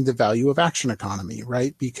understanding the value of action economy,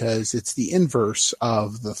 right? Because it's the inverse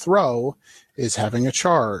of the throw is having a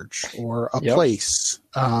charge or a place.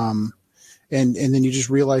 And then you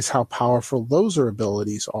just realize how powerful those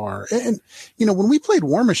abilities are. And, you know, when we played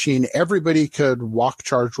War Machine, everybody could walk,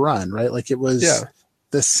 charge, run, right? Like it was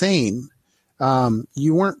the same.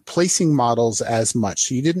 You weren't placing models as much.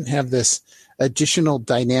 So you didn't have this additional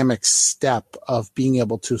dynamic step of being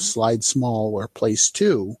able to slide small or place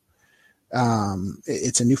 2.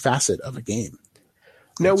 It's a new facet of a game.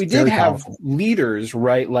 No, we did have leaders,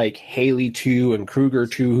 right? Like Haley 2 and Kruger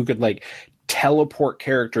 2 who could like teleport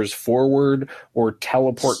characters forward or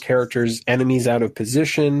teleport enemies out of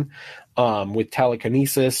position with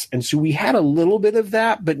telekinesis. And so we had a little bit of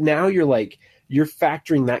that, but now you're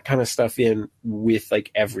factoring that kind of stuff in with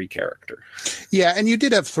like every character. Yeah, and you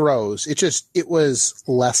did have throws. It was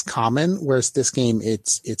less common, whereas this game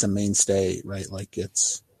it's a mainstay, right? Like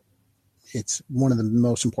it's one of the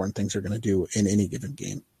most important things they're going to do in any given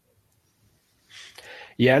game.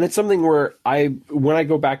 Yeah, and it's something where when I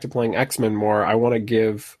go back to playing X-Men more, I want to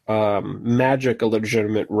give Magic a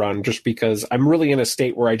legitimate run just because I'm really in a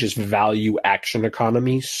state where I just value action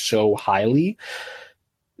economy so highly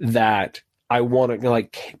that I want to,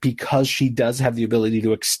 like, because she does have the ability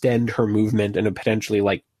to extend her movement and to potentially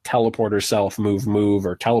like teleport herself, move,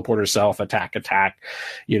 or teleport herself, attack.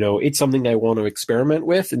 You know, it's something I want to experiment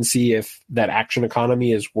with and see if that action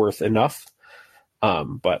economy is worth enough.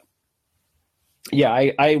 But yeah,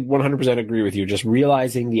 I 100% agree with you. Just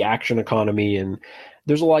realizing the action economy, and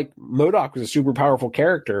there's MODOK was a super powerful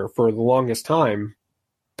character for the longest time,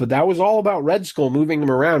 but that was all about Red Skull moving him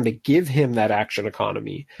around to give him that action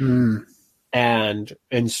economy. And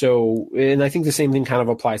so I think the same thing kind of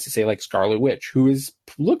applies to say like Scarlet Witch, who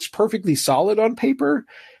looks perfectly solid on paper,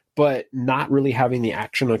 but not really having the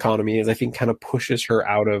action economy is I think kind of pushes her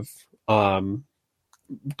out of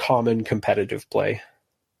common competitive play.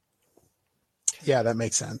 Yeah, that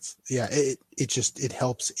makes sense. Yeah, it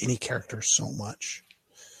helps any character so much.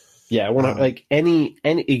 Yeah, like any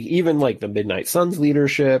even like the Midnight Suns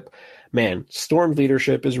leadership, man, Storm's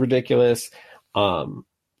leadership is ridiculous.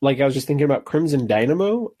 Like I was just thinking about Crimson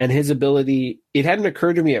Dynamo and his ability. It hadn't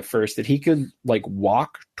occurred to me at first that he could like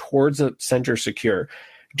walk towards a center secure,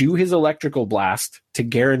 do his electrical blast to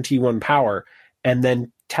guarantee 1 power, and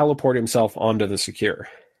then teleport himself onto the secure.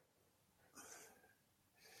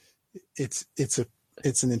 It's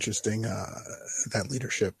an interesting that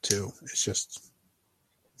leadership too. It's just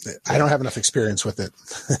I don't have enough experience with it.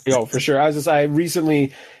 Oh, for sure. I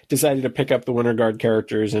recently decided to pick up the Winter Guard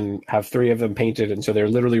characters and have 3 of them painted, and so they're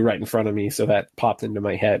literally right in front of me. So that popped into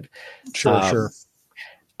my head. Sure.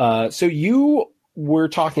 So you were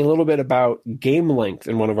talking a little bit about game length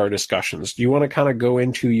in one of our discussions. Do you want to kind of go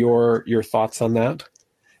into your thoughts on that?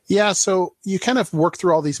 Yeah, so you kind of work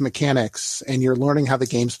through all these mechanics and you're learning how the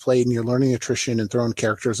game's played and you're learning attrition and throwing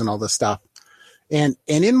characters and all this stuff. And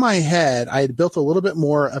in my head, I had built a little bit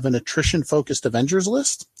more of an attrition-focused Avengers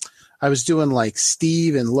list. I was doing like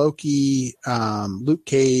Steve and Loki, Luke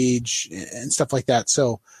Cage, and stuff like that.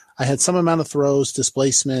 So I had some amount of throws,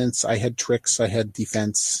 displacements, I had tricks, I had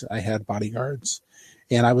defense, I had bodyguards,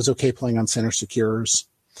 and I was okay playing on center secures.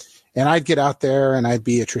 And I'd get out there and I'd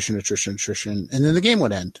be attrition, and then the game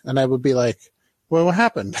would end. And I would be like, Well, what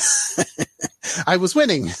happened? I was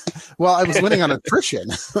winning. Well, I was winning on attrition.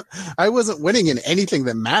 I wasn't winning in anything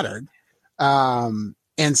that mattered.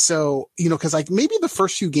 And so, cause like maybe the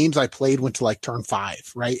first few games I played went to like turn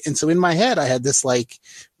 5, right? And so in my head, I had this like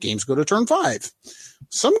games go to turn 5.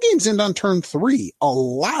 Some games end on turn 3. A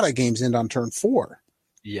lot of games end on turn 4.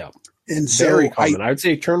 Yeah. And so very common. I would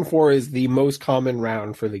say turn 4 is the most common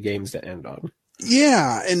round for the games to end on.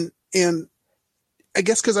 Yeah. And I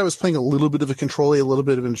guess because I was playing a little bit of a control, a little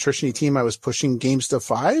bit of an attrition team, I was pushing games to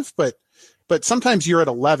 5, but sometimes you're at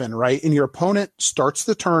 11, right? And your opponent starts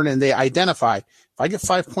the turn and they identify, if I get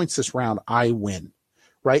 5 points this round, I win,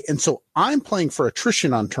 right? And so I'm playing for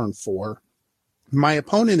attrition on turn 4. My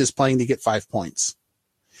opponent is playing to get 5 points.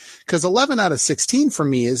 Because 11 out of 16 for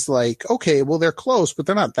me is like, okay, well, they're close, but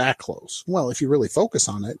they're not that close. Well, if you really focus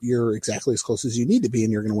on it, you're exactly as close as you need to be,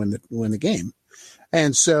 and you're going to win the game.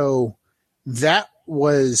 And so that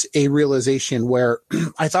was a realization where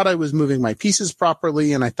I thought I was moving my pieces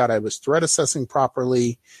properly, and I thought I was threat assessing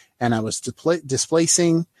properly, and I was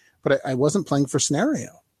displacing, but I wasn't playing for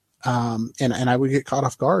scenario. And I would get caught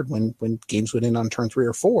off guard when games would end on turn 3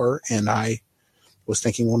 or 4, and I was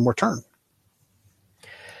thinking one more turn.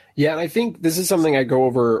 Yeah, and I think this is something I go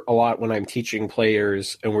over a lot when I'm teaching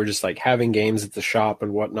players and we're just like having games at the shop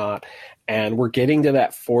and whatnot. And we're getting to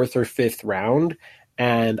that 4th or 5th round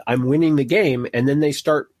and I'm winning the game. And then they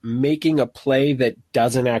start making a play that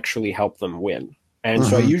doesn't actually help them win. And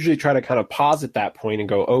so I usually try to kind of pause at that point and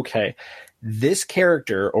go, okay, this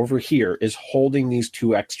character over here is holding these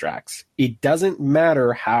 2 extracts. It doesn't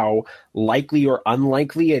matter how likely or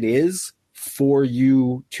unlikely it is for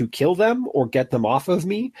you to kill them or get them off of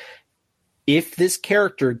me. If this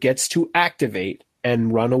character gets to activate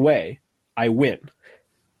and run away, I win.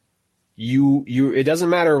 It doesn't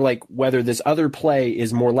matter like whether this other play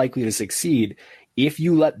is more likely to succeed. If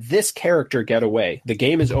you let this character get away, the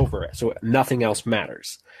game is over. So nothing else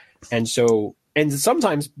matters. And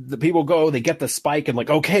sometimes the people they get the spike and like,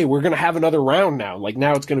 okay, we're going to have another round now. Like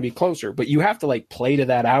now it's going to be closer, but you have to like play to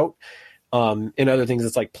that out. In other things,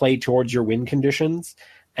 it's like play towards your win conditions.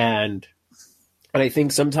 And I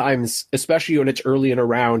think sometimes, especially when it's early in a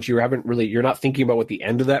round, you're not thinking about what the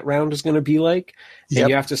end of that round is going to be like. Yep. And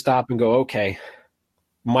you have to stop and go, okay,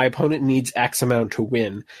 my opponent needs X amount to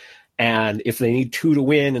win. And if they need 2 to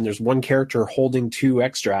win and there's one character holding 2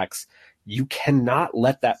 extracts, you cannot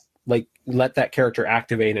let that character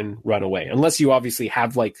activate and run away. Unless you obviously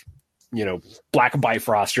have Black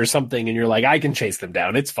Bifrost or something, and you're like, I can chase them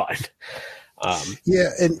down. It's fine. Yeah,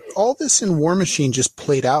 and all this in War Machine just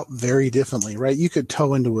played out very differently, right? You could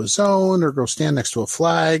toe into a zone or go stand next to a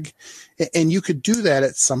flag, and you could do that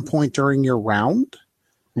at some point during your round.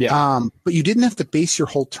 Yeah. But you didn't have to base your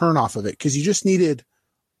whole turn off of it because you just needed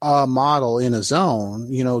a model in a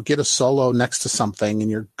zone, get a solo next to something,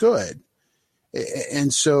 and you're good.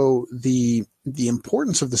 And so the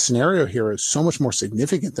importance of the scenario here is so much more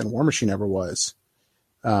significant than War Machine ever was.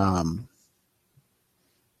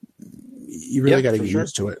 You really got to get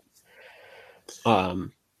used to it.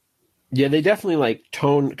 Yeah, they definitely like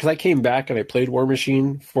tone, because I came back and I played War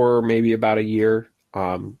Machine for maybe about a year.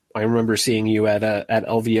 I remember seeing you at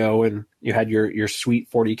LVO and you had your sweet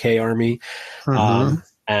 40K army. And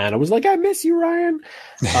I was like, I miss you, Ryan.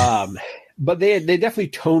 But they definitely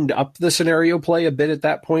toned up the scenario play a bit at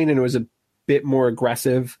that point, and it was a bit more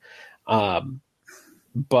aggressive.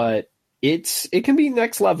 But it can be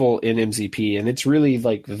next level in MCP, and it's really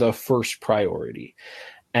like the first priority.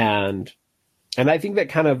 And I think that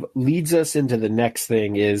kind of leads us into the next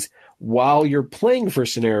thing is, while you're playing for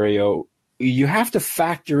scenario, you have to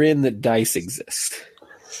factor in that dice exist.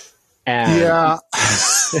 And yeah.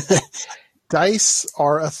 Dice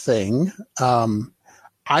are a thing.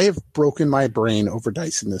 I have broken my brain over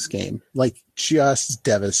dice in this game, like just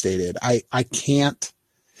devastated. I can't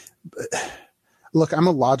look. I'm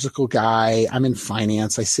a logical guy. I'm in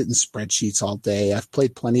finance. I sit in spreadsheets all day. I've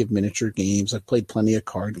played plenty of miniature games. I've played plenty of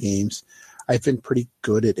card games. I've been pretty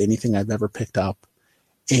good at anything I've ever picked up.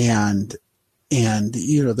 And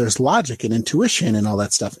there's logic and intuition and all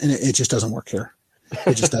that stuff. And it just doesn't work here.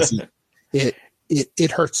 It just doesn't.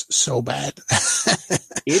 It hurts so bad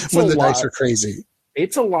when the dice are crazy.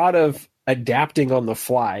 It's a lot of adapting on the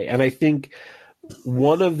fly. And I think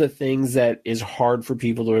one of the things that is hard for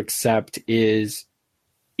people to accept is,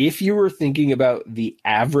 if you were thinking about the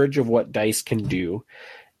average of what dice can do,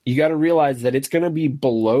 you got to realize that it's going to be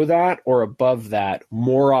below that or above that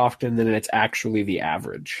more often than it's actually the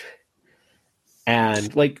average.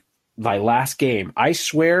 And like my last game, I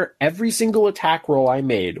swear every single attack roll I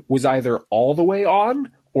made was either all the way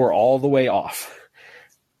on or all the way off.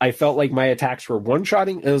 I felt like my attacks were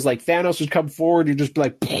one-shotting. It was like Thanos would come forward, you'd just be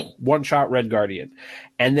like, one-shot Red Guardian.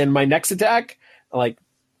 And then my next attack, like,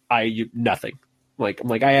 nothing. I'm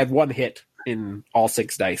like, I had one hit in all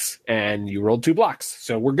 6 dice, and you rolled 2 blocks,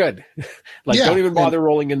 so we're good. Don't even bother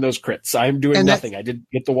rolling in those crits. I'm doing nothing. I didn't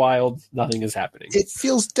get the wild. Nothing is happening. It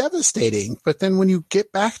feels devastating, but then when you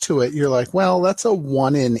get back to it, you're like, well, that's a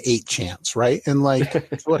 1 in 8 chance, right? And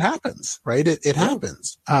like, what happens, right? It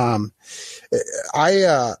happens. So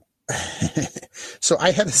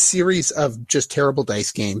I had a series of just terrible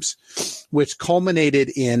dice games, which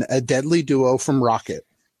culminated in a deadly duo from Rocket.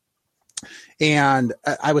 And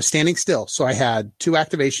I was standing still. So I had 2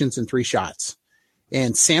 activations and 3 shots.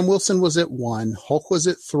 And Sam Wilson was at 1. Hulk was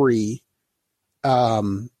at 3.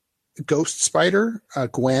 Ghost Spider,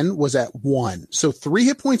 Gwen, was at 1. So 3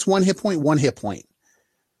 hit points, 1 hit point, 1 hit point.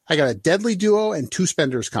 I got a deadly duo and 2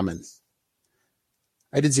 spenders coming.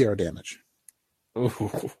 I did 0 damage.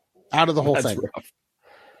 Ooh, out of the whole thing. Rough.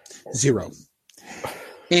 0.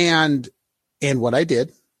 And what I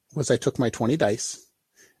did was I took my 20 dice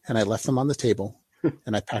and I left them on the table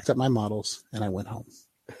and I packed up my models and I went home.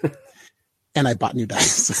 And I bought new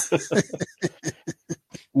dice.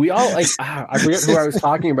 We all I forget who I was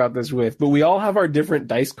talking about this with, but we all have our different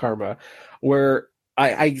dice karma where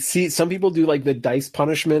I see some people do like the dice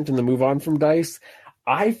punishment and the move on from dice.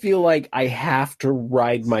 I feel like I have to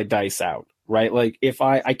ride my dice out, right? Like if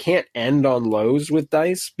I can't end on lows with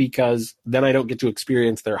dice because then I don't get to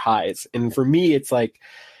experience their highs. And for me, it's like,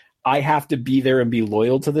 I have to be there and be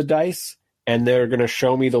loyal to the dice, and they're going to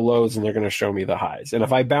show me the lows and they're going to show me the highs. And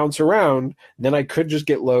if I bounce around, then I could just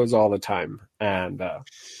get lows all the time. And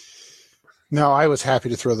no, I was happy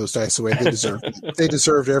to throw those dice away. They deserved it. They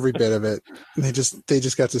deserved every bit of it. They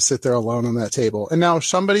just got to sit there alone on that table. And now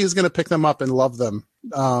somebody is going to pick them up and love them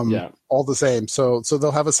all the same. So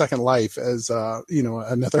they'll have a second life as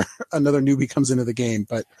another newbie comes into the game.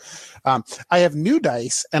 But I have new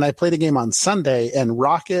dice, and I played a game on Sunday, and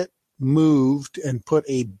Rocket moved and put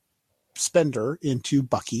a spender into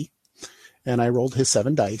Bucky, and I rolled his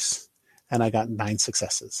 7 dice, and I got 9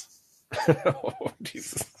 successes. Oh,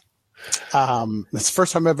 Jesus. It's the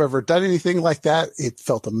first time I've ever done anything like that. It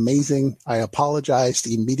felt amazing. I apologized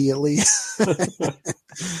immediately.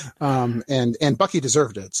 And Bucky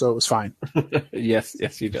deserved it, so it was fine. Yes,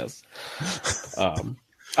 he does.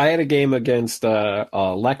 I had a game against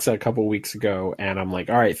Alexa a couple weeks ago, and I'm like,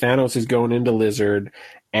 all right, Thanos is going into Lizard,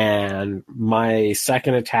 and my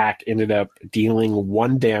second attack ended up dealing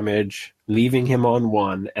 1 damage, leaving him on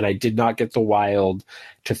 1, and I did not get the wild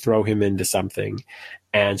to throw him into something.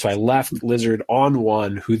 And so I left Lizard on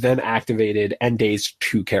 1, who then activated and dazed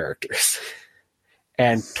 2 characters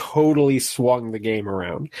and totally swung the game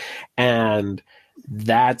around. And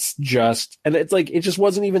that's just, and it's like, it just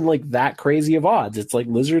wasn't even like that crazy of odds. It's like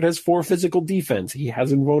Lizard has 4 physical defense. He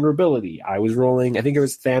has invulnerability. I was rolling, I think it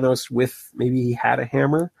was Thanos with, maybe he had a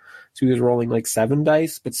hammer. So he was rolling like 7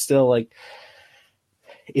 dice, but still like,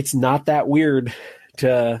 it's not that weird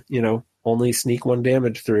to, only sneak 1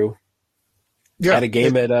 damage through. Yeah, had a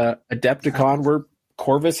game at Adepticon where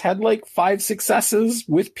Corvus had like 5 successes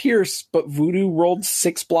with Pierce, but Voodoo rolled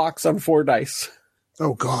 6 blocks on 4 dice.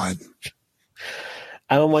 Oh, God.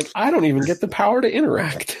 And I'm like, I don't even get the power to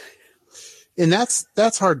interact. And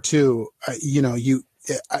that's hard too. You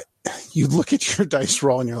look at your dice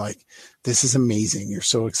roll and you're like, this is amazing. You're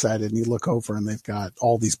so excited. And you look over and they've got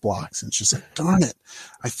all these blocks. And it's just like, darn it.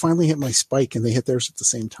 I finally hit my spike and they hit theirs at the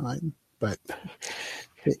same time. But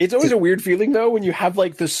it's always a weird feeling though when you have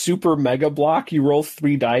like the super mega block. You roll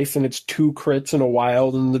 3 dice and it's 2 crits and a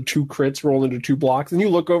wild, and the 2 crits roll into 2 blocks. And you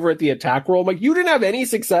look over at the attack roll, I'm like, you didn't have any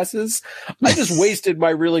successes. I just wasted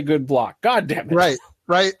my really good block. God damn it!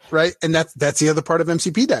 Right. And that's the other part of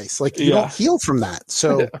MCP dice. Like you don't heal from that,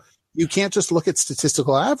 so you can't just look at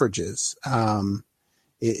statistical averages.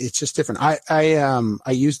 It's just different.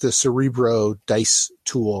 I use the Cerebro dice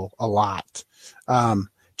tool a lot.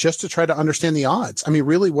 Just to try to understand the odds. I mean,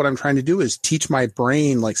 really what I'm trying to do is teach my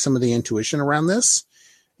brain like some of the intuition around this.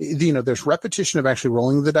 There's repetition of actually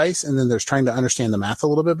rolling the dice, and then there's trying to understand the math a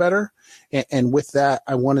little bit better. And with that,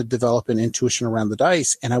 I want to develop an intuition around the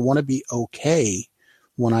dice, and I want to be okay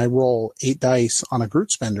when I roll 8 dice on a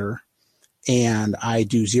Groot spender and I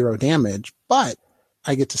do 0 damage, but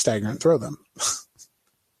I get to stagger and throw them.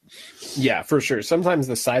 Yeah, for sure. Sometimes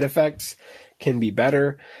the side effects can be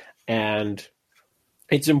better, and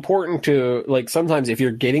it's important to, like, sometimes if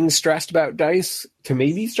you're getting stressed about dice, to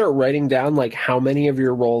maybe start writing down, like, how many of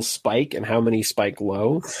your rolls spike and how many spike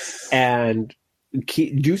low, and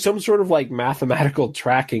do some sort of, like, mathematical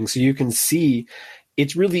tracking so you can see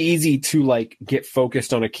it's really easy to like get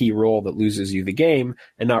focused on a key roll that loses you the game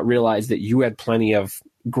and not realize that you had plenty of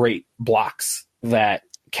great blocks that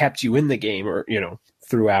kept you in the game, or, you know,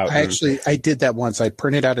 throughout. I did that once. I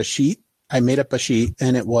printed out a sheet. I made up a sheet,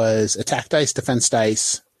 and it was attack dice, defense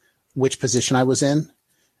dice, which position I was in,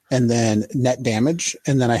 and then net damage.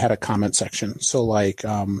 And then I had a comment section. So like,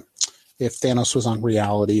 if Thanos was on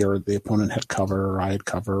reality, or the opponent had cover, or I had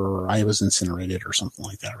cover, or I was incinerated or something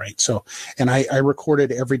like that. Right. So, and I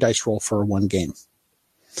recorded every dice roll for one game.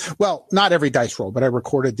 Well, not every dice roll, but I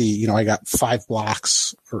recorded I got 5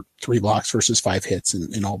 blocks or 3 blocks versus 5 hits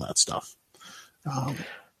and all that stuff.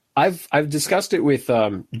 I've discussed it with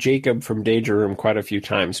Jacob from Danger Room quite a few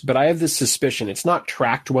times, but I have this suspicion, it's not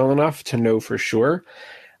tracked well enough to know for sure,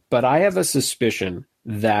 but I have a suspicion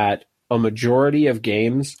that a majority of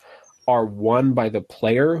games are won by the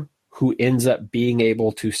player who ends up being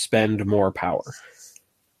able to spend more power.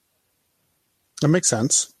 That makes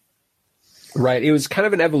sense. Right. It was kind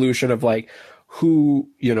of an evolution of like who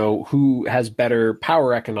has better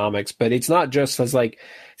power economics, but it's not just as like,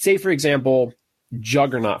 say, for example,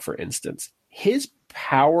 Juggernaut, for instance, his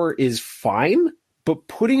power is fine, but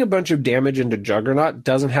putting a bunch of damage into Juggernaut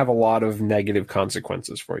doesn't have a lot of negative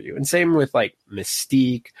consequences for you. And same with like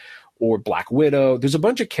Mystique or Black Widow. There's a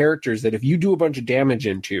bunch of characters that if you do a bunch of damage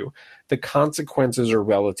into, the consequences are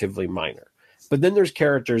relatively minor. But then there's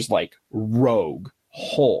characters like Rogue,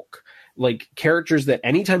 Hulk, like characters that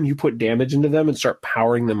anytime you put damage into them and start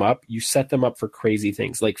powering them up, you set them up for crazy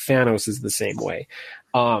things. Like Thanos is the same way.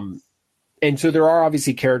 And so there are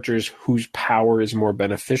obviously characters whose power is more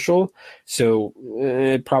beneficial. So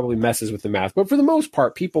it probably messes with the math. But for the most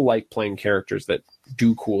part, people like playing characters that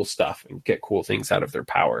do cool stuff and get cool things out of their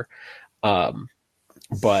power.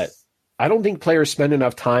 But I don't think players spend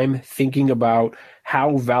enough time thinking about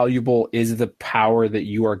how valuable is the power that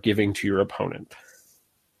you are giving to your opponent.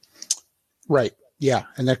 Right. Yeah.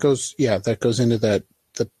 And that goes into the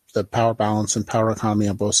power balance and power economy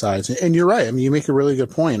on both sides. And you're right. I mean, you make a really good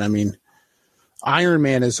point. I mean, Iron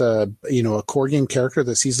Man is a core game character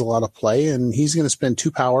that sees a lot of play, and he's going to spend 2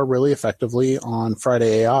 power really effectively on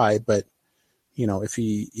Friday AI. But, if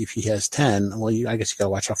he has 10, well, I guess you got to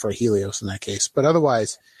watch out for a Helios in that case. But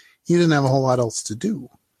otherwise, he doesn't have a whole lot else to do.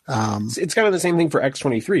 It's kind of the same thing for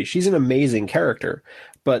X-23. She's an amazing character,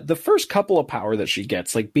 but the first couple of power that she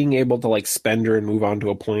gets, like being able to like spend her and move on to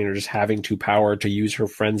a point, or just having 2 power to use her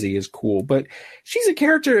frenzy, is cool. But she's a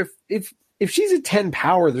character, if she's at 10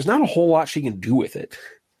 power, there's not a whole lot she can do with it.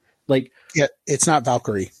 Like, yeah, it's not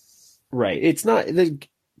Valkyrie. Right. It's not the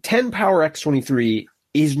 10 power X-23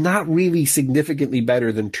 is not really significantly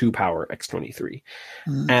better than 2 power X-23.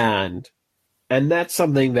 And that's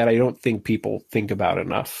something that I don't think people think about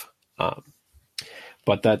enough.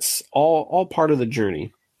 But that's all part of the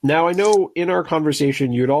journey. Now, I know in our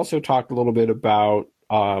conversation, you had also talked a little bit about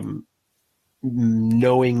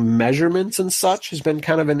knowing measurements and such has been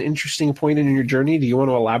kind of an interesting point in your journey. Do you want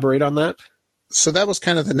to elaborate on that? So that was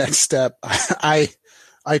kind of the next step. I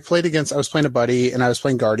was playing a buddy, and I was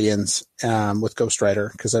playing Guardians with Ghost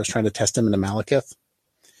Rider because I was trying to test him into Malekith.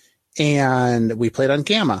 And we played on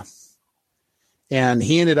Gamma. And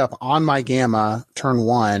he ended up on my Gamma turn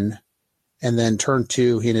 1. And then turn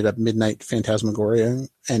 2, he ended up Midnight Phantasmagoria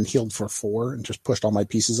and healed for 4 and just pushed all my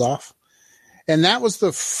pieces off. And that was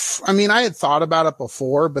I had thought about it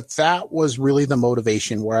before, but that was really the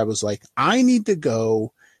motivation where I was like, I need to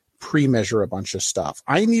go pre-measure a bunch of stuff.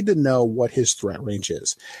 I need to know what his threat range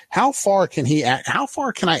is. How far can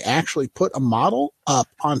I actually put a model up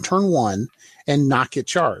on turn 1 and not get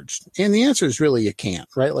charged? And the answer is really you can't,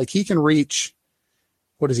 right? Like he can reach,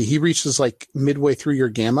 what is he? He reaches like midway through your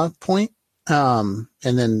Gamma point. And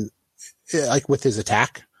then like with his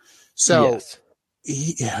attack. So yes.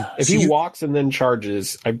 If he walks and then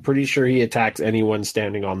charges, I'm pretty sure he attacks anyone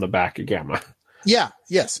standing on the back of Gamma. Yeah.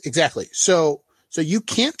 Yes, exactly. So you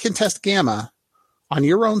can't contest Gamma on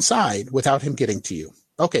your own side without him getting to you.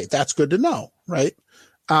 Okay. That's good to know. Right.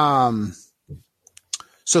 So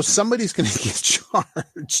somebody's going to get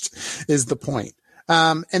charged is the point.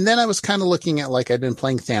 And then I was kind of looking at, like, I'd been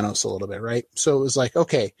playing Thanos a little bit. Right. So it was like,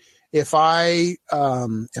 okay, if I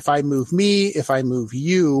move me, if I move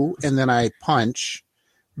you, and then I punch,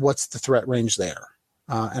 what's the threat range there?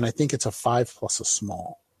 And I think it's a 5 plus a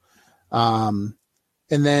small. And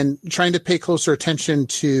then trying to pay closer attention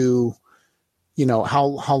to,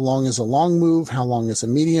 how long is a long move? How long is a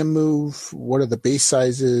medium move? What are the base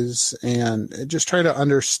sizes? And just try to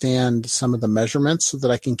understand some of the measurements so that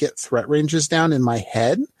I can get threat ranges down in my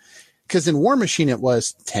head. Because in War Machine, it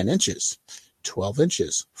was 10 inches. 12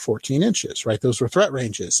 inches, 14 inches, right? Those were threat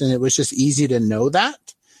ranges. And it was just easy to know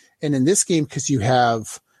that. And in this game, because you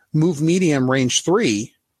have move medium range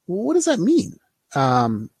 3, well, what does that mean?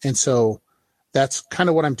 And so that's kind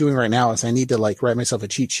of what I'm doing right now is I need to like write myself a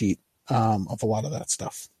cheat sheet of a lot of that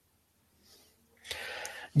stuff.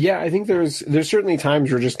 Yeah, I think there's certainly times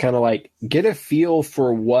where just kind of like get a feel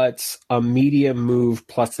for what's a medium move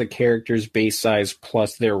plus the character's base size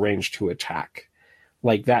plus their range to attack.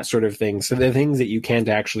 Like that sort of thing. So the things that you can't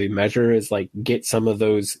actually measure is like get some of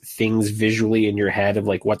those things visually in your head of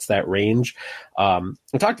like what's that range. I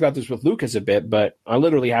talked about this with Lucas a bit, but I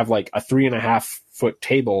literally have like a 3.5-foot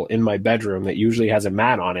table in my bedroom that usually has a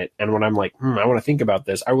mat on it. And when I'm like, I want to think about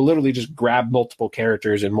this, I will literally just grab multiple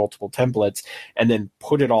characters and multiple templates and then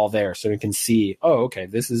put it all there so you can see, oh, okay,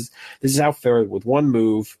 this is how far with one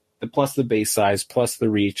move, plus the base size, plus the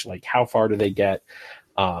reach, like how far do they get?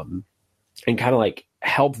 And kind of like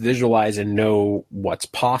help visualize and know what's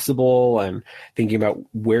possible and thinking about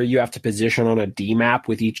where you have to position on a D map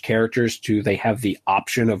with each characters to they have the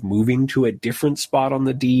option of moving to a different spot on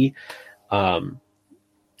the D.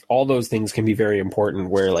 All those things can be very important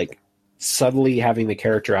where like subtly having the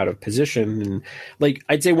character out of position. And like,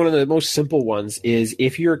 I'd say one of the most simple ones is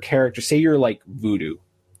if your character, say you're like Voodoo,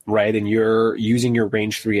 right? And you're using your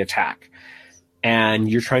range 3 attack and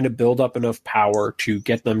you're trying to build up enough power to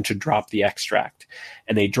get them to drop the extract,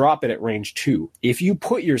 and they drop it at range 2. If you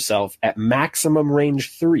put yourself at maximum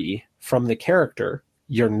range 3 from the character,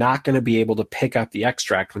 you're not going to be able to pick up the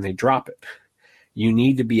extract when they drop it. You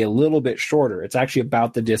need to be a little bit shorter. It's actually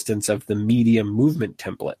about the distance of the medium movement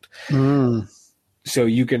template. So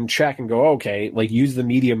you can check and go, okay, like use the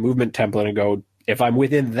medium movement template and go, if I'm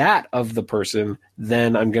within that of the person,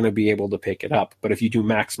 then I'm going to be able to pick it up. But if you do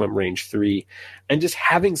maximum range 3 and just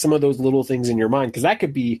having some of those little things in your mind, because that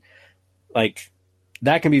could be like,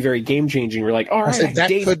 that can be very game changing. We're like, all right, that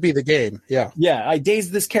could be the game. Yeah. Yeah. I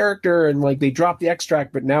dazed this character and like they dropped the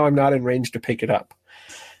extract, but now I'm not in range to pick it up.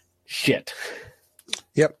 Shit.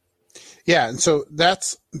 Yep. Yeah. And so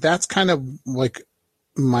that's kind of like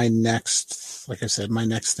my next, like I said, my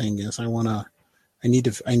next thing is I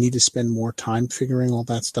need to spend more time figuring all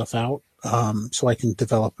that stuff out, so I can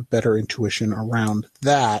develop a better intuition around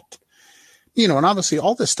that. You know, and obviously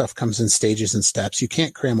all this stuff comes in stages and steps. You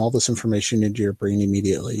can't cram all this information into your brain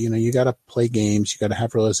immediately. You know, you got to play games, you got to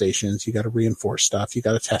have realizations, you got to reinforce stuff, you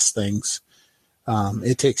got to test things.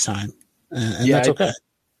 It takes time, and that's okay.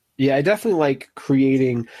 Yeah, I definitely like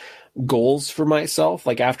creating goals for myself.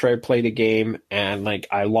 Like after I played a game and like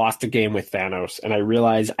I lost a game with Thanos and I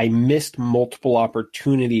realized I missed multiple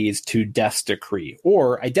opportunities to Death Decree,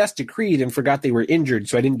 or I Death Decreed and forgot they were injured.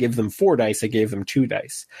 So I didn't give them 4 dice. I gave them 2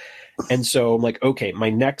 dice. And so I'm like, okay, my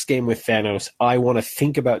next game with Thanos, I want to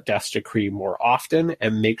think about Death Decree more often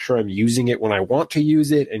and make sure I'm using it when I want to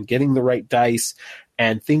use it and getting the right dice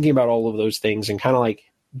and thinking about all of those things and kind of like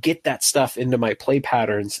get that stuff into my play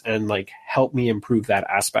patterns and like help me improve that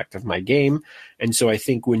aspect of my game. And so I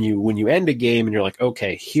think when you end a game and you're like,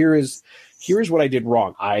 okay, here's what I did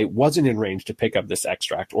wrong. I wasn't in range to pick up this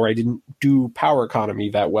extract, or I didn't do power economy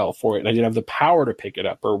that well for it, and I didn't have the power to pick it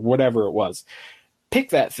up, or whatever it was.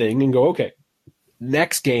 Pick that thing and go, okay,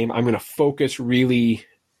 next game I'm going to focus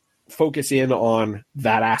in on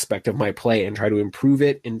that aspect of my play and try to improve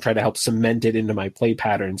it and try to help cement it into my play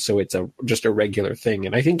pattern so it's just a regular thing.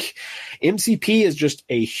 And I think MCP is just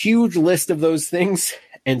a huge list of those things,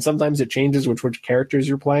 and sometimes it changes which characters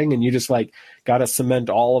you're playing, and you just like got to cement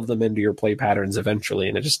all of them into your play patterns eventually,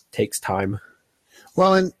 and it just takes time.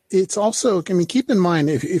 Well, and it's also, I mean, keep in mind,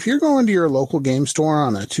 if you're going to your local game store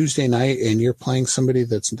on a Tuesday night and you're playing somebody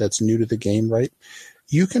that's new to the game, right,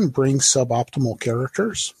 you can bring suboptimal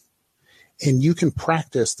characters. And you can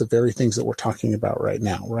practice the very things that we're talking about right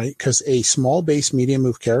now, right? Because a small base medium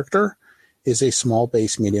move character is a small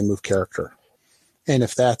base medium move character. And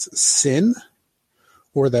if that's Sin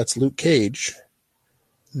or that's Luke Cage,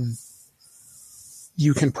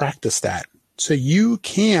 you can practice that. So you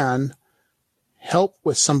can help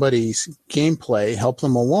with somebody's gameplay, help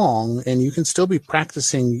them along, and you can still be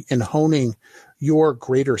practicing and honing your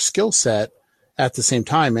greater skill set at the same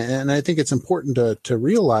time. And I think it's important to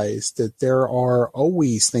realize that there are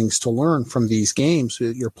always things to learn from these games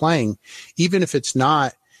that you're playing, even if it's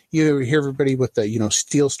not, you hear everybody with the,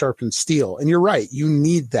 steel sharpens steel. And you're right. You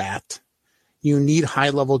need that. You need high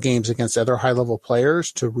level games against other high level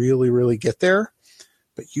players to really, really get there.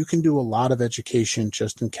 But you can do a lot of education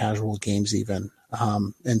just in casual games even,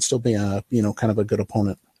 and still be a, kind of a good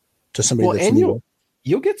opponent to somebody that's new.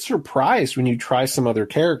 You'll get surprised when you try some other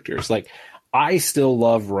characters. Like, I still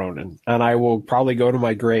love Ronan, and I will probably go to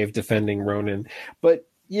my grave defending Ronan. But,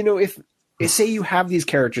 if say you have these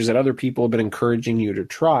characters that other people have been encouraging you to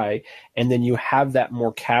try, and then you have that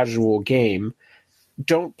more casual game.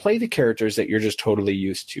 Don't play the characters that you're just totally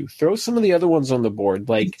used to. Throw some of the other ones on the board.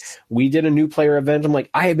 Like, we did a new player event. I'm like,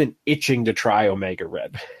 I have been itching to try Omega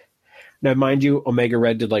Red. Now, mind you, Omega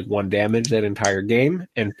Red did like 1 damage that entire game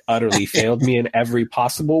and utterly failed me in every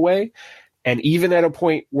possible way. And even at a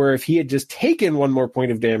point where if he had just taken 1 more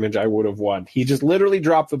point of damage, I would have won. He just literally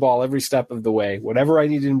dropped the ball every step of the way. Whatever I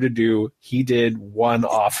needed him to do, he did 1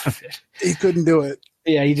 off of it. He couldn't do it.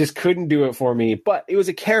 Yeah, he just couldn't do it for me. But it was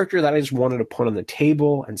a character that I just wanted to put on the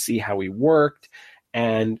table and see how he worked.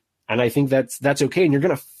 And I think that's okay. And you're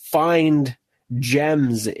going to find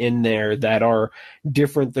gems in there that are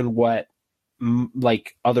different than what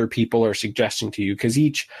like other people are suggesting to you. Because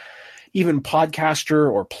even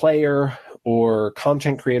podcaster or player or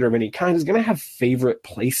content creator of any kind is going to have favorite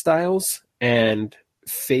play styles and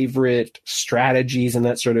favorite strategies and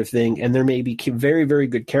that sort of thing. And there may be very, very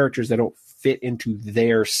good characters that don't fit into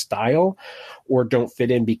their style or don't fit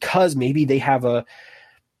in because maybe they have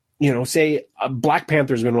say Black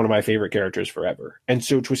Panther has been one of my favorite characters forever. And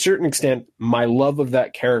so to a certain extent, my love of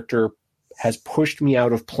that character has pushed me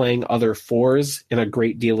out of playing other 4s in a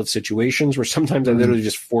great deal of situations where sometimes I literally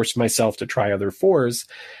just force myself to try other 4s.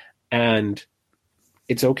 And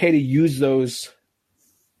it's okay to use those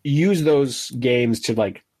games to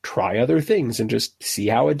like try other things and just see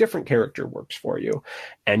how a different character works for you.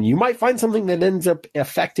 And you might find something that ends up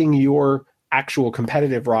affecting your actual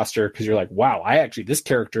competitive roster because you're like, wow, this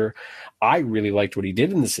character, I really liked what he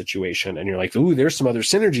did in the situation. And you're like, ooh, there's some other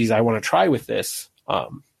synergies I want to try with this.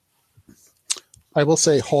 I will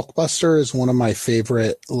say Hulkbuster is one of my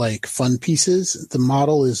favorite like fun pieces. The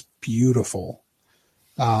model is beautiful.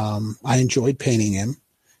 I enjoyed painting him,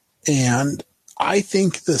 and I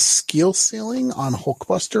think the skill ceiling on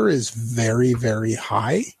Hulkbuster is very, very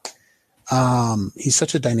high. He's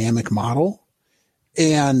such a dynamic model,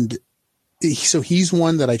 and so he's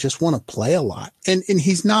one that I just want to play a lot. And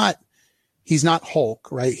he's not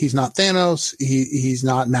Hulk, right? He's not Thanos. He's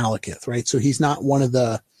not Malekith, right? So he's not one of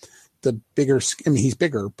the bigger. I mean, he's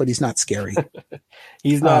bigger, but he's not scary.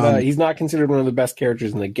 He's not considered one of the best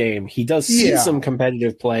characters in the game. He does see some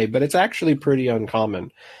competitive play, but it's actually pretty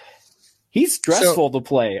uncommon. He's stressful to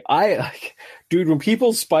play. Dude, when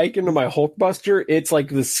people spike into my Hulkbuster, it's like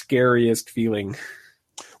the scariest feeling.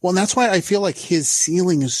 Well, and that's why I feel like his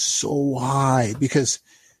ceiling is so high because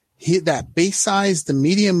that base size, the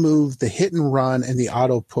medium move, the hit and run, and the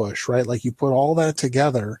auto push, right? Like you put all that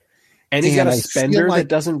together. And he's got a spender that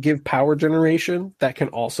doesn't give power generation that can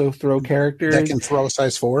also throw characters. That can throw a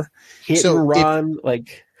size 4. Hit and run,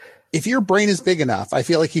 if your brain is big enough, I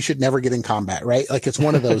feel like you should never get in combat, right? Like it's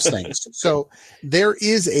one of those things. So there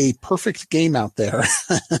is a perfect game out there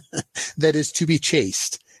that is to be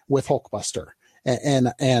chased with Hulkbuster.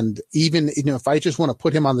 And even, if I just want to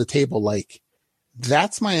put him on the table, like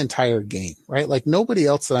that's my entire game, right? Like nobody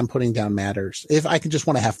else that I'm putting down matters. If I can just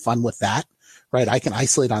want to have fun with that, right? I can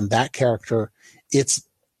isolate on that character. It's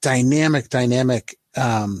dynamic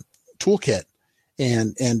toolkit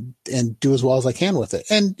and do as well as I can with it.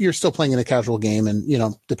 And you're still playing in a casual game and,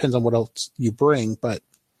 depends on what else you bring, but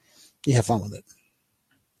you have fun with it.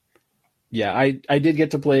 Yeah. I did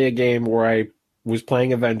get to play a game where I was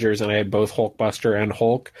playing Avengers and I had both Hulkbuster and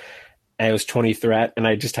Hulk, and it was 20 threat, and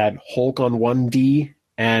I just had Hulk on one D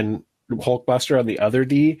and Hulkbuster on the other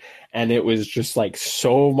D, and it was just like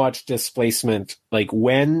so much displacement. Like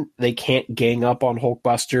when they can't gang up on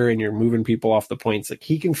Hulkbuster and you're moving people off the points, like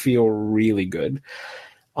he can feel really good.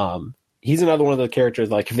 He's another one of the characters,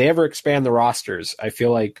 like if they ever expand the rosters, I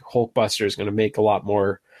feel like Hulkbuster is going to make a lot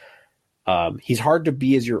more. He's hard to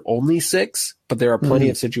be as your only 6, but there are plenty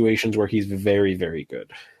of situations where he's very, very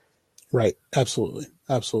good. Right. Absolutely.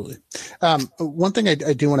 One thing I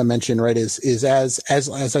do want to mention, right, is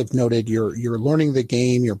as I've noted, you're learning the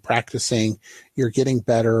game, you're practicing, you're getting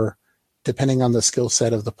better, depending on the skill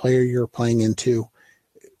set of the player you're playing into,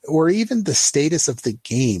 or even the status of the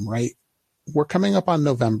game, right? We're coming up on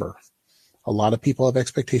November. A lot of people have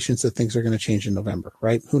expectations that things are going to change in November,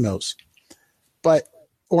 right? Who knows?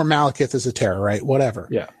 Or Malekith is a terror, right? Whatever.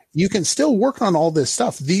 Yeah. You can still work on all this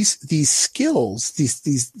stuff. These skills,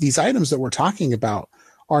 these items that we're talking about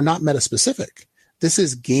are not meta specific. This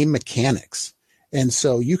is game mechanics. And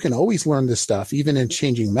so you can always learn this stuff, even in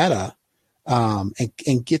changing meta,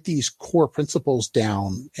 and get these core principles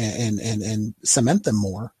down and cement them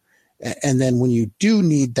more. And then when you do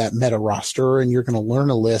need that meta roster and you're going to learn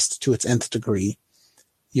a list to its nth degree,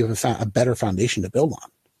 you have a better foundation to build on.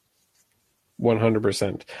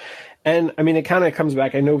 100%. And I mean, it kind of comes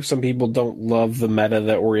back. I know some people don't love the meta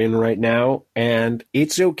that we're in right now, and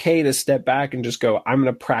it's okay to step back and just go, I'm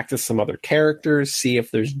going to practice some other characters, see if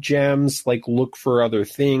there's gems, like look for other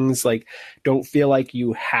things. Like, don't feel like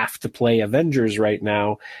you have to play Avengers right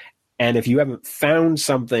now. And if you haven't found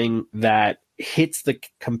something that hits the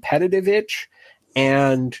competitive itch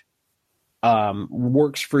and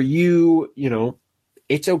works for you, you know,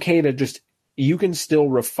 it's okay to just, you can still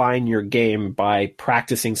refine your game by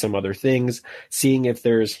practicing some other things, seeing if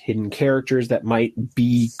there's hidden characters that might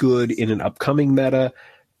be good in an upcoming meta,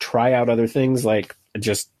 try out other things. Like, I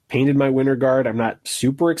just painted my Winter Guard. I'm not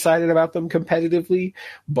super excited about them competitively,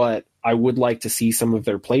 but I would like to see some of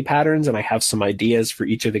their play patterns, and I have some ideas for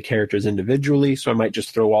each of the characters individually, so I might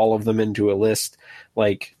just throw all of them into a list.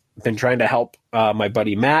 Like, been trying to help my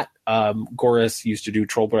buddy Matt. Goris used to do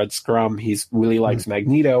Trollblood Scrum. He's really likes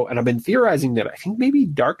Magneto, and I've been theorizing that I think maybe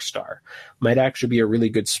Darkstar might actually be a really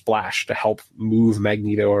good splash to help move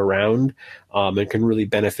Magneto around, and can really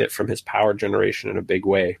benefit from his power generation in a big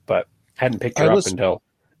way. But hadn't picked her up until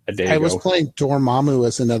a day ago. I was playing Dormammu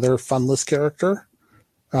as another funless character,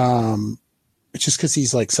 just because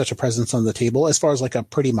he's like such a presence on the table as far as like a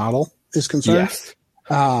pretty model is concerned. Yes.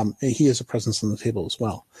 He is a presence on the table as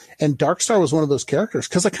well. And Darkstar was one of those characters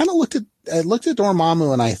because I kind of looked at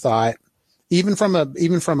Dormammu and I thought, even from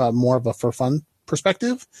a more of a for fun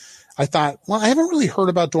perspective, I thought, well, I haven't really heard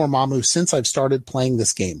about Dormammu since I've started playing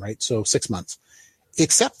this game, right? So 6 months,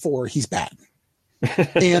 except for he's bad.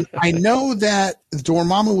 And I know that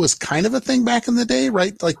Dormammu was kind of a thing back in the day,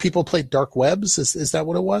 right? Like people played Dark Webs. Is that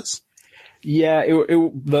what it was? Yeah,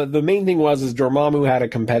 the main thing was Dormammu had a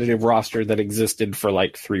competitive roster that existed for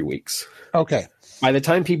like 3 weeks. Okay. By the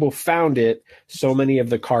time people found it, so many of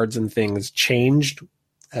the cards and things changed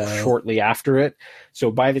shortly after it. So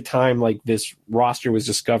by the time like this roster was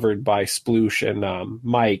discovered by Sploosh and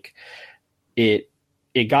Mike, it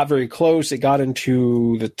got very close. It got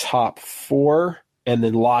into the top 4 and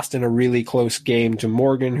then lost in a really close game to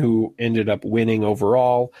Morgan, who ended up winning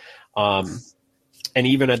overall. And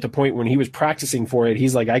even at the point when he was practicing for it,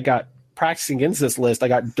 he's like, I got practicing against this list. I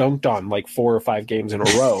got dunked on like 4 or 5 games in a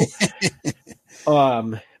row.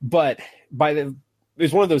 But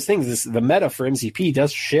it's one of those things, the meta for MCP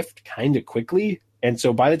does shift kind of quickly. And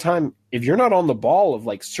so by the time, if you're not on the ball of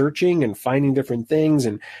like searching and finding different things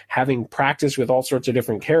and having practice with all sorts of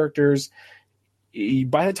different characters,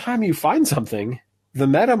 by the time you find something, the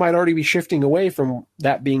meta might already be shifting away from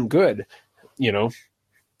that being good, you know?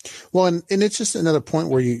 Well, and it's just another point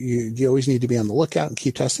where you always need to be on the lookout and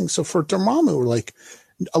keep testing. So for Dormammu, like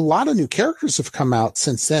a lot of new characters have come out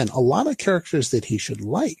since then. A lot of characters that he should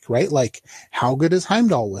like, right? Like how good is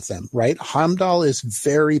Heimdall with them, right? Heimdall is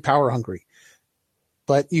very power hungry,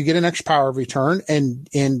 but you get an extra power every turn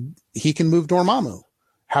and he can move Dormammu.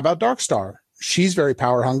 How about Darkstar? She's very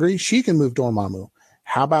power hungry. She can move Dormammu.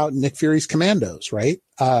 How about Nick Fury's Commandos, right?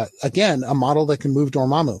 Again, a model that can move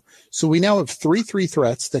Dormammu. So we now have 3/3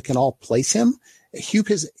 threats that can all place him,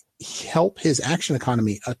 help his action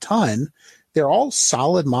economy a ton. They're all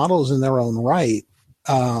solid models in their own right.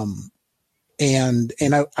 And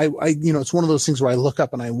I, you know, it's one of those things where I look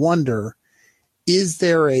up and I wonder, is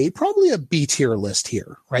there probably a B tier list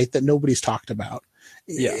here, right? That nobody's talked about.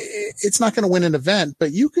 Yeah. It's not going to win an event,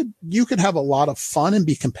 but you could have a lot of fun and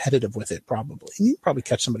be competitive with it probably. And you probably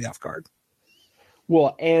catch somebody off guard.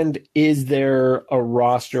 Well, and is there a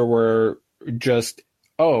roster where just,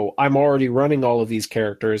 I'm already running all of these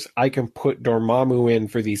characters, I can put Dormammu in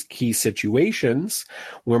for these key situations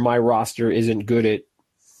where my roster isn't good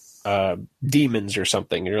at demons or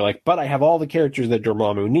something. And you're like, but I have all the characters that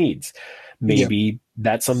Dormammu needs. Maybe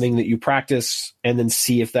that's something that you practice and then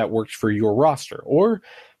see if that works for your roster. Or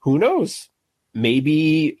who knows?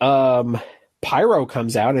 Maybe Pyro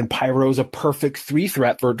comes out and Pyro's a perfect 3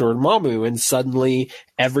 threat for Dormammu and suddenly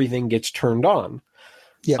everything gets turned on.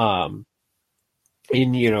 Yeah.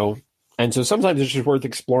 And so sometimes it's just worth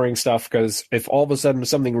exploring stuff because if all of a sudden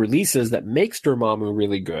something releases that makes Dormammu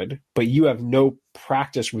really good, but you have no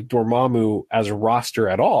practice with Dormammu as a roster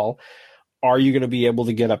at all, are you going to be able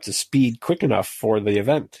to get up to speed quick enough for the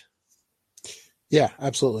event? Yeah,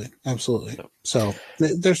 absolutely. Absolutely. So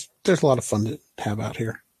there's a lot of fun to have out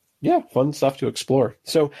here. Yeah, fun stuff to explore.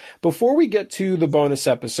 So before we get to the bonus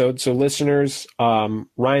episode, so listeners, Ryan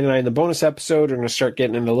and I in the bonus episode are going to start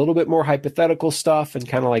getting into a little bit more hypothetical stuff and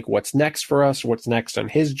kind of like what's next for us, what's next on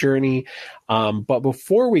his journey. But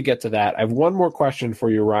before we get to that, I have one more question for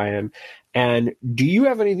you, Ryan. And do you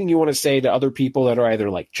have anything you want to say to other people that are either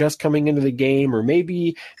like just coming into the game, or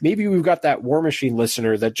maybe we've got that War Machine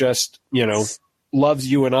listener that just, loves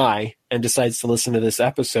you and I and decides to listen to this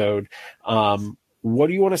episode? what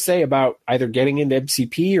do you want to say about either getting into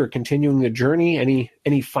MCP or continuing the journey?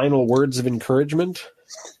 Any final words of encouragement?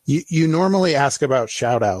 You normally ask about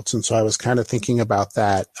shout outs, and so I was kind of thinking about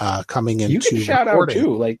that coming into you can shout recording. out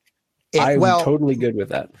too. Like, I'm totally good with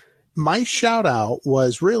that. My shout out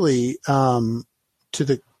was really to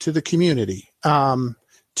the community, to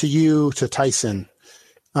you, to Tyson,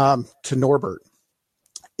 to Norbert.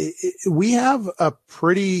 We have a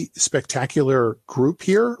pretty spectacular group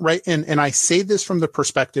here, right? And I say this from the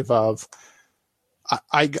perspective of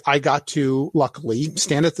I got to luckily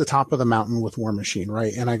stand at the top of the mountain with War Machine,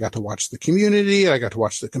 right? And I got to watch the community. I got to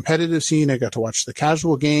watch the competitive scene. I got to watch the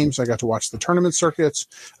casual games. I got to watch the tournament circuits.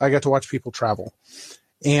 I got to watch people travel.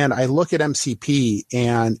 And I look at MCP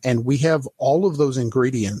and we have all of those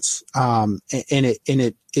ingredients. And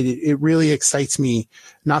it really excites me,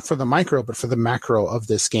 not for the micro, but for the macro of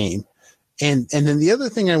this game. And then the other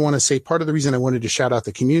thing I want to say, part of the reason I wanted to shout out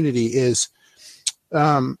the community is,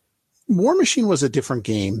 War Machine was a different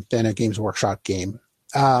game than a Games Workshop game.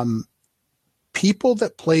 People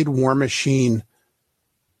that played War Machine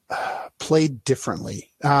played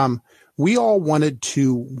differently. We all wanted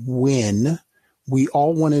to win. We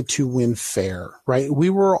all wanted to win fair, right? We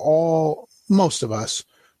were all, most of us,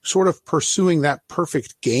 sort of pursuing that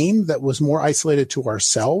perfect game that was more isolated to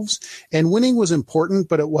ourselves. And winning was important,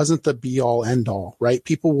 but it wasn't the be all end all, right?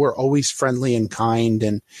 People were always friendly and kind,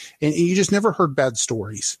 and you just never heard bad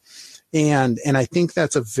stories. And I think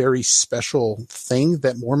that's a very special thing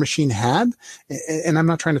that War Machine had. And I'm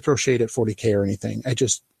not trying to throw shade at 40K or anything.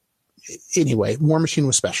 Anyway, War Machine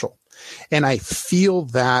was special. And I feel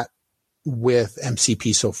that with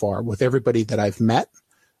MCP so far, with everybody that I've met.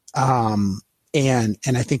 And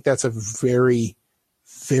I think that's a very,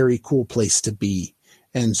 very cool place to be.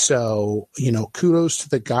 And so, kudos to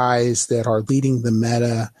the guys that are leading the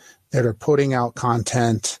meta, that are putting out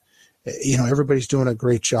content. Everybody's doing a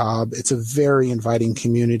great job. It's a very inviting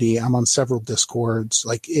community. I'm on several Discords.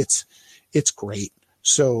 Like it's great.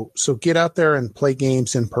 So get out there and play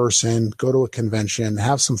games in person, go to a convention,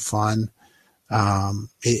 have some fun.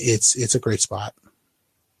 It's a great spot.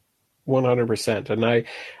 100%. And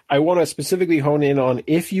I want to specifically hone in on,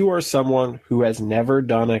 if you are someone who has never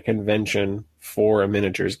done a convention for a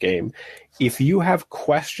miniatures game, if you have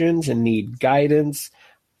questions and need guidance,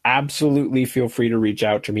 absolutely feel free to reach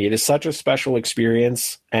out to me. It is such a special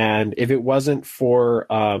experience. And if it wasn't for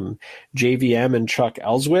JVM and Chuck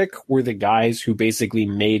Elswick, were the guys who basically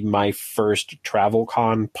made my first travel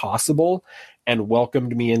con possible and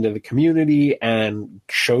welcomed me into the community and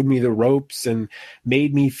showed me the ropes and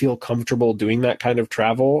made me feel comfortable doing that kind of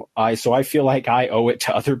travel. So I feel like I owe it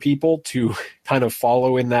to other people to kind of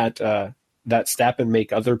follow in that step and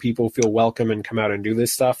make other people feel welcome and come out and do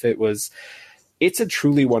this stuff. It's a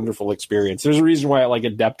truly wonderful experience. There's a reason why I like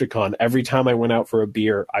Adepticon. Every time I went out for a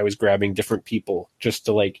beer, I was grabbing different people just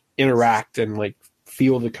to like interact and like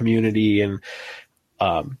feel the community. And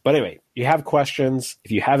but anyway, you have questions. If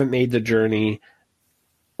you haven't made the journey,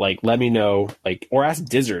 like let me know, like, or ask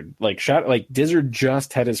Dizzard. Dizzard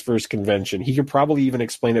just had his first convention. He could probably even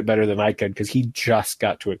explain it better than I could because he just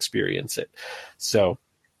got to experience it. So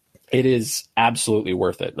it is absolutely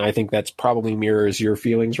worth it. And I think that's probably mirrors your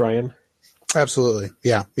feelings, Ryan. Absolutely.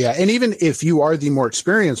 Yeah. Yeah. And even if you are the more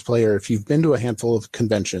experienced player, if you've been to a handful of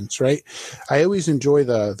conventions, right? I always enjoy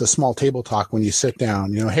the small table talk when you sit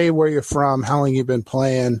down, hey, where are you from? How long you been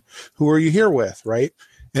playing? Who are you here with? Right.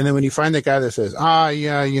 And then when you find that guy that says,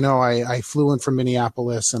 yeah, I flew in from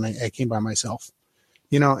Minneapolis and I came by myself.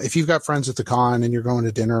 If you've got friends at the con and you're going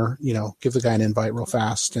to dinner, give the guy an invite real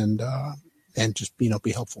fast and just,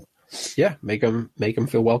 be helpful. Yeah. Make them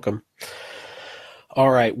feel welcome. All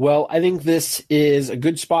right. Well, I think this is a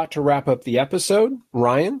good spot to wrap up the episode.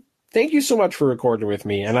 Ryan, thank you so much for recording with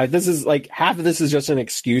me. And this is like half of this is just an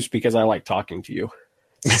excuse because I like talking to you.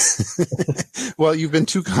 Well, you've been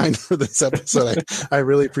too kind for this episode. I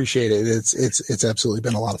really appreciate it. It's absolutely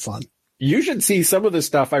been a lot of fun. You should see some of the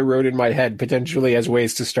stuff I wrote in my head potentially as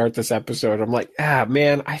ways to start this episode. I'm like,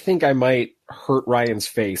 man, I think I might hurt Ryan's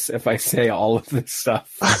face if I say all of this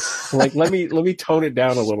stuff. Like, let me tone it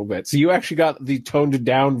down a little bit. So you actually got the toned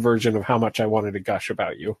down version of how much I wanted to gush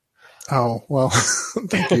about you. Oh, well,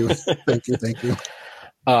 thank you. Thank you.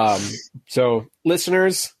 So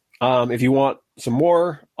listeners, if you want some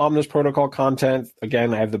more Omnus Protocol content,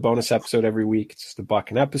 again, I have the bonus episode every week. It's just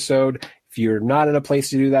 $1 an episode. If you're not in a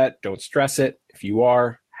place to do that, don't stress it. If you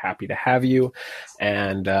are, happy to have you.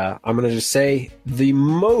 And I'm going to just say the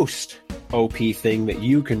most OP thing that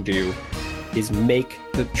you can do is make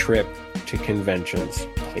the trip to conventions.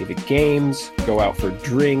 Play the games, go out for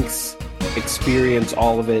drinks, experience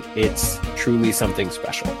all of it. It's truly something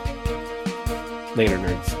special. Later,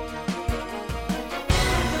 nerds.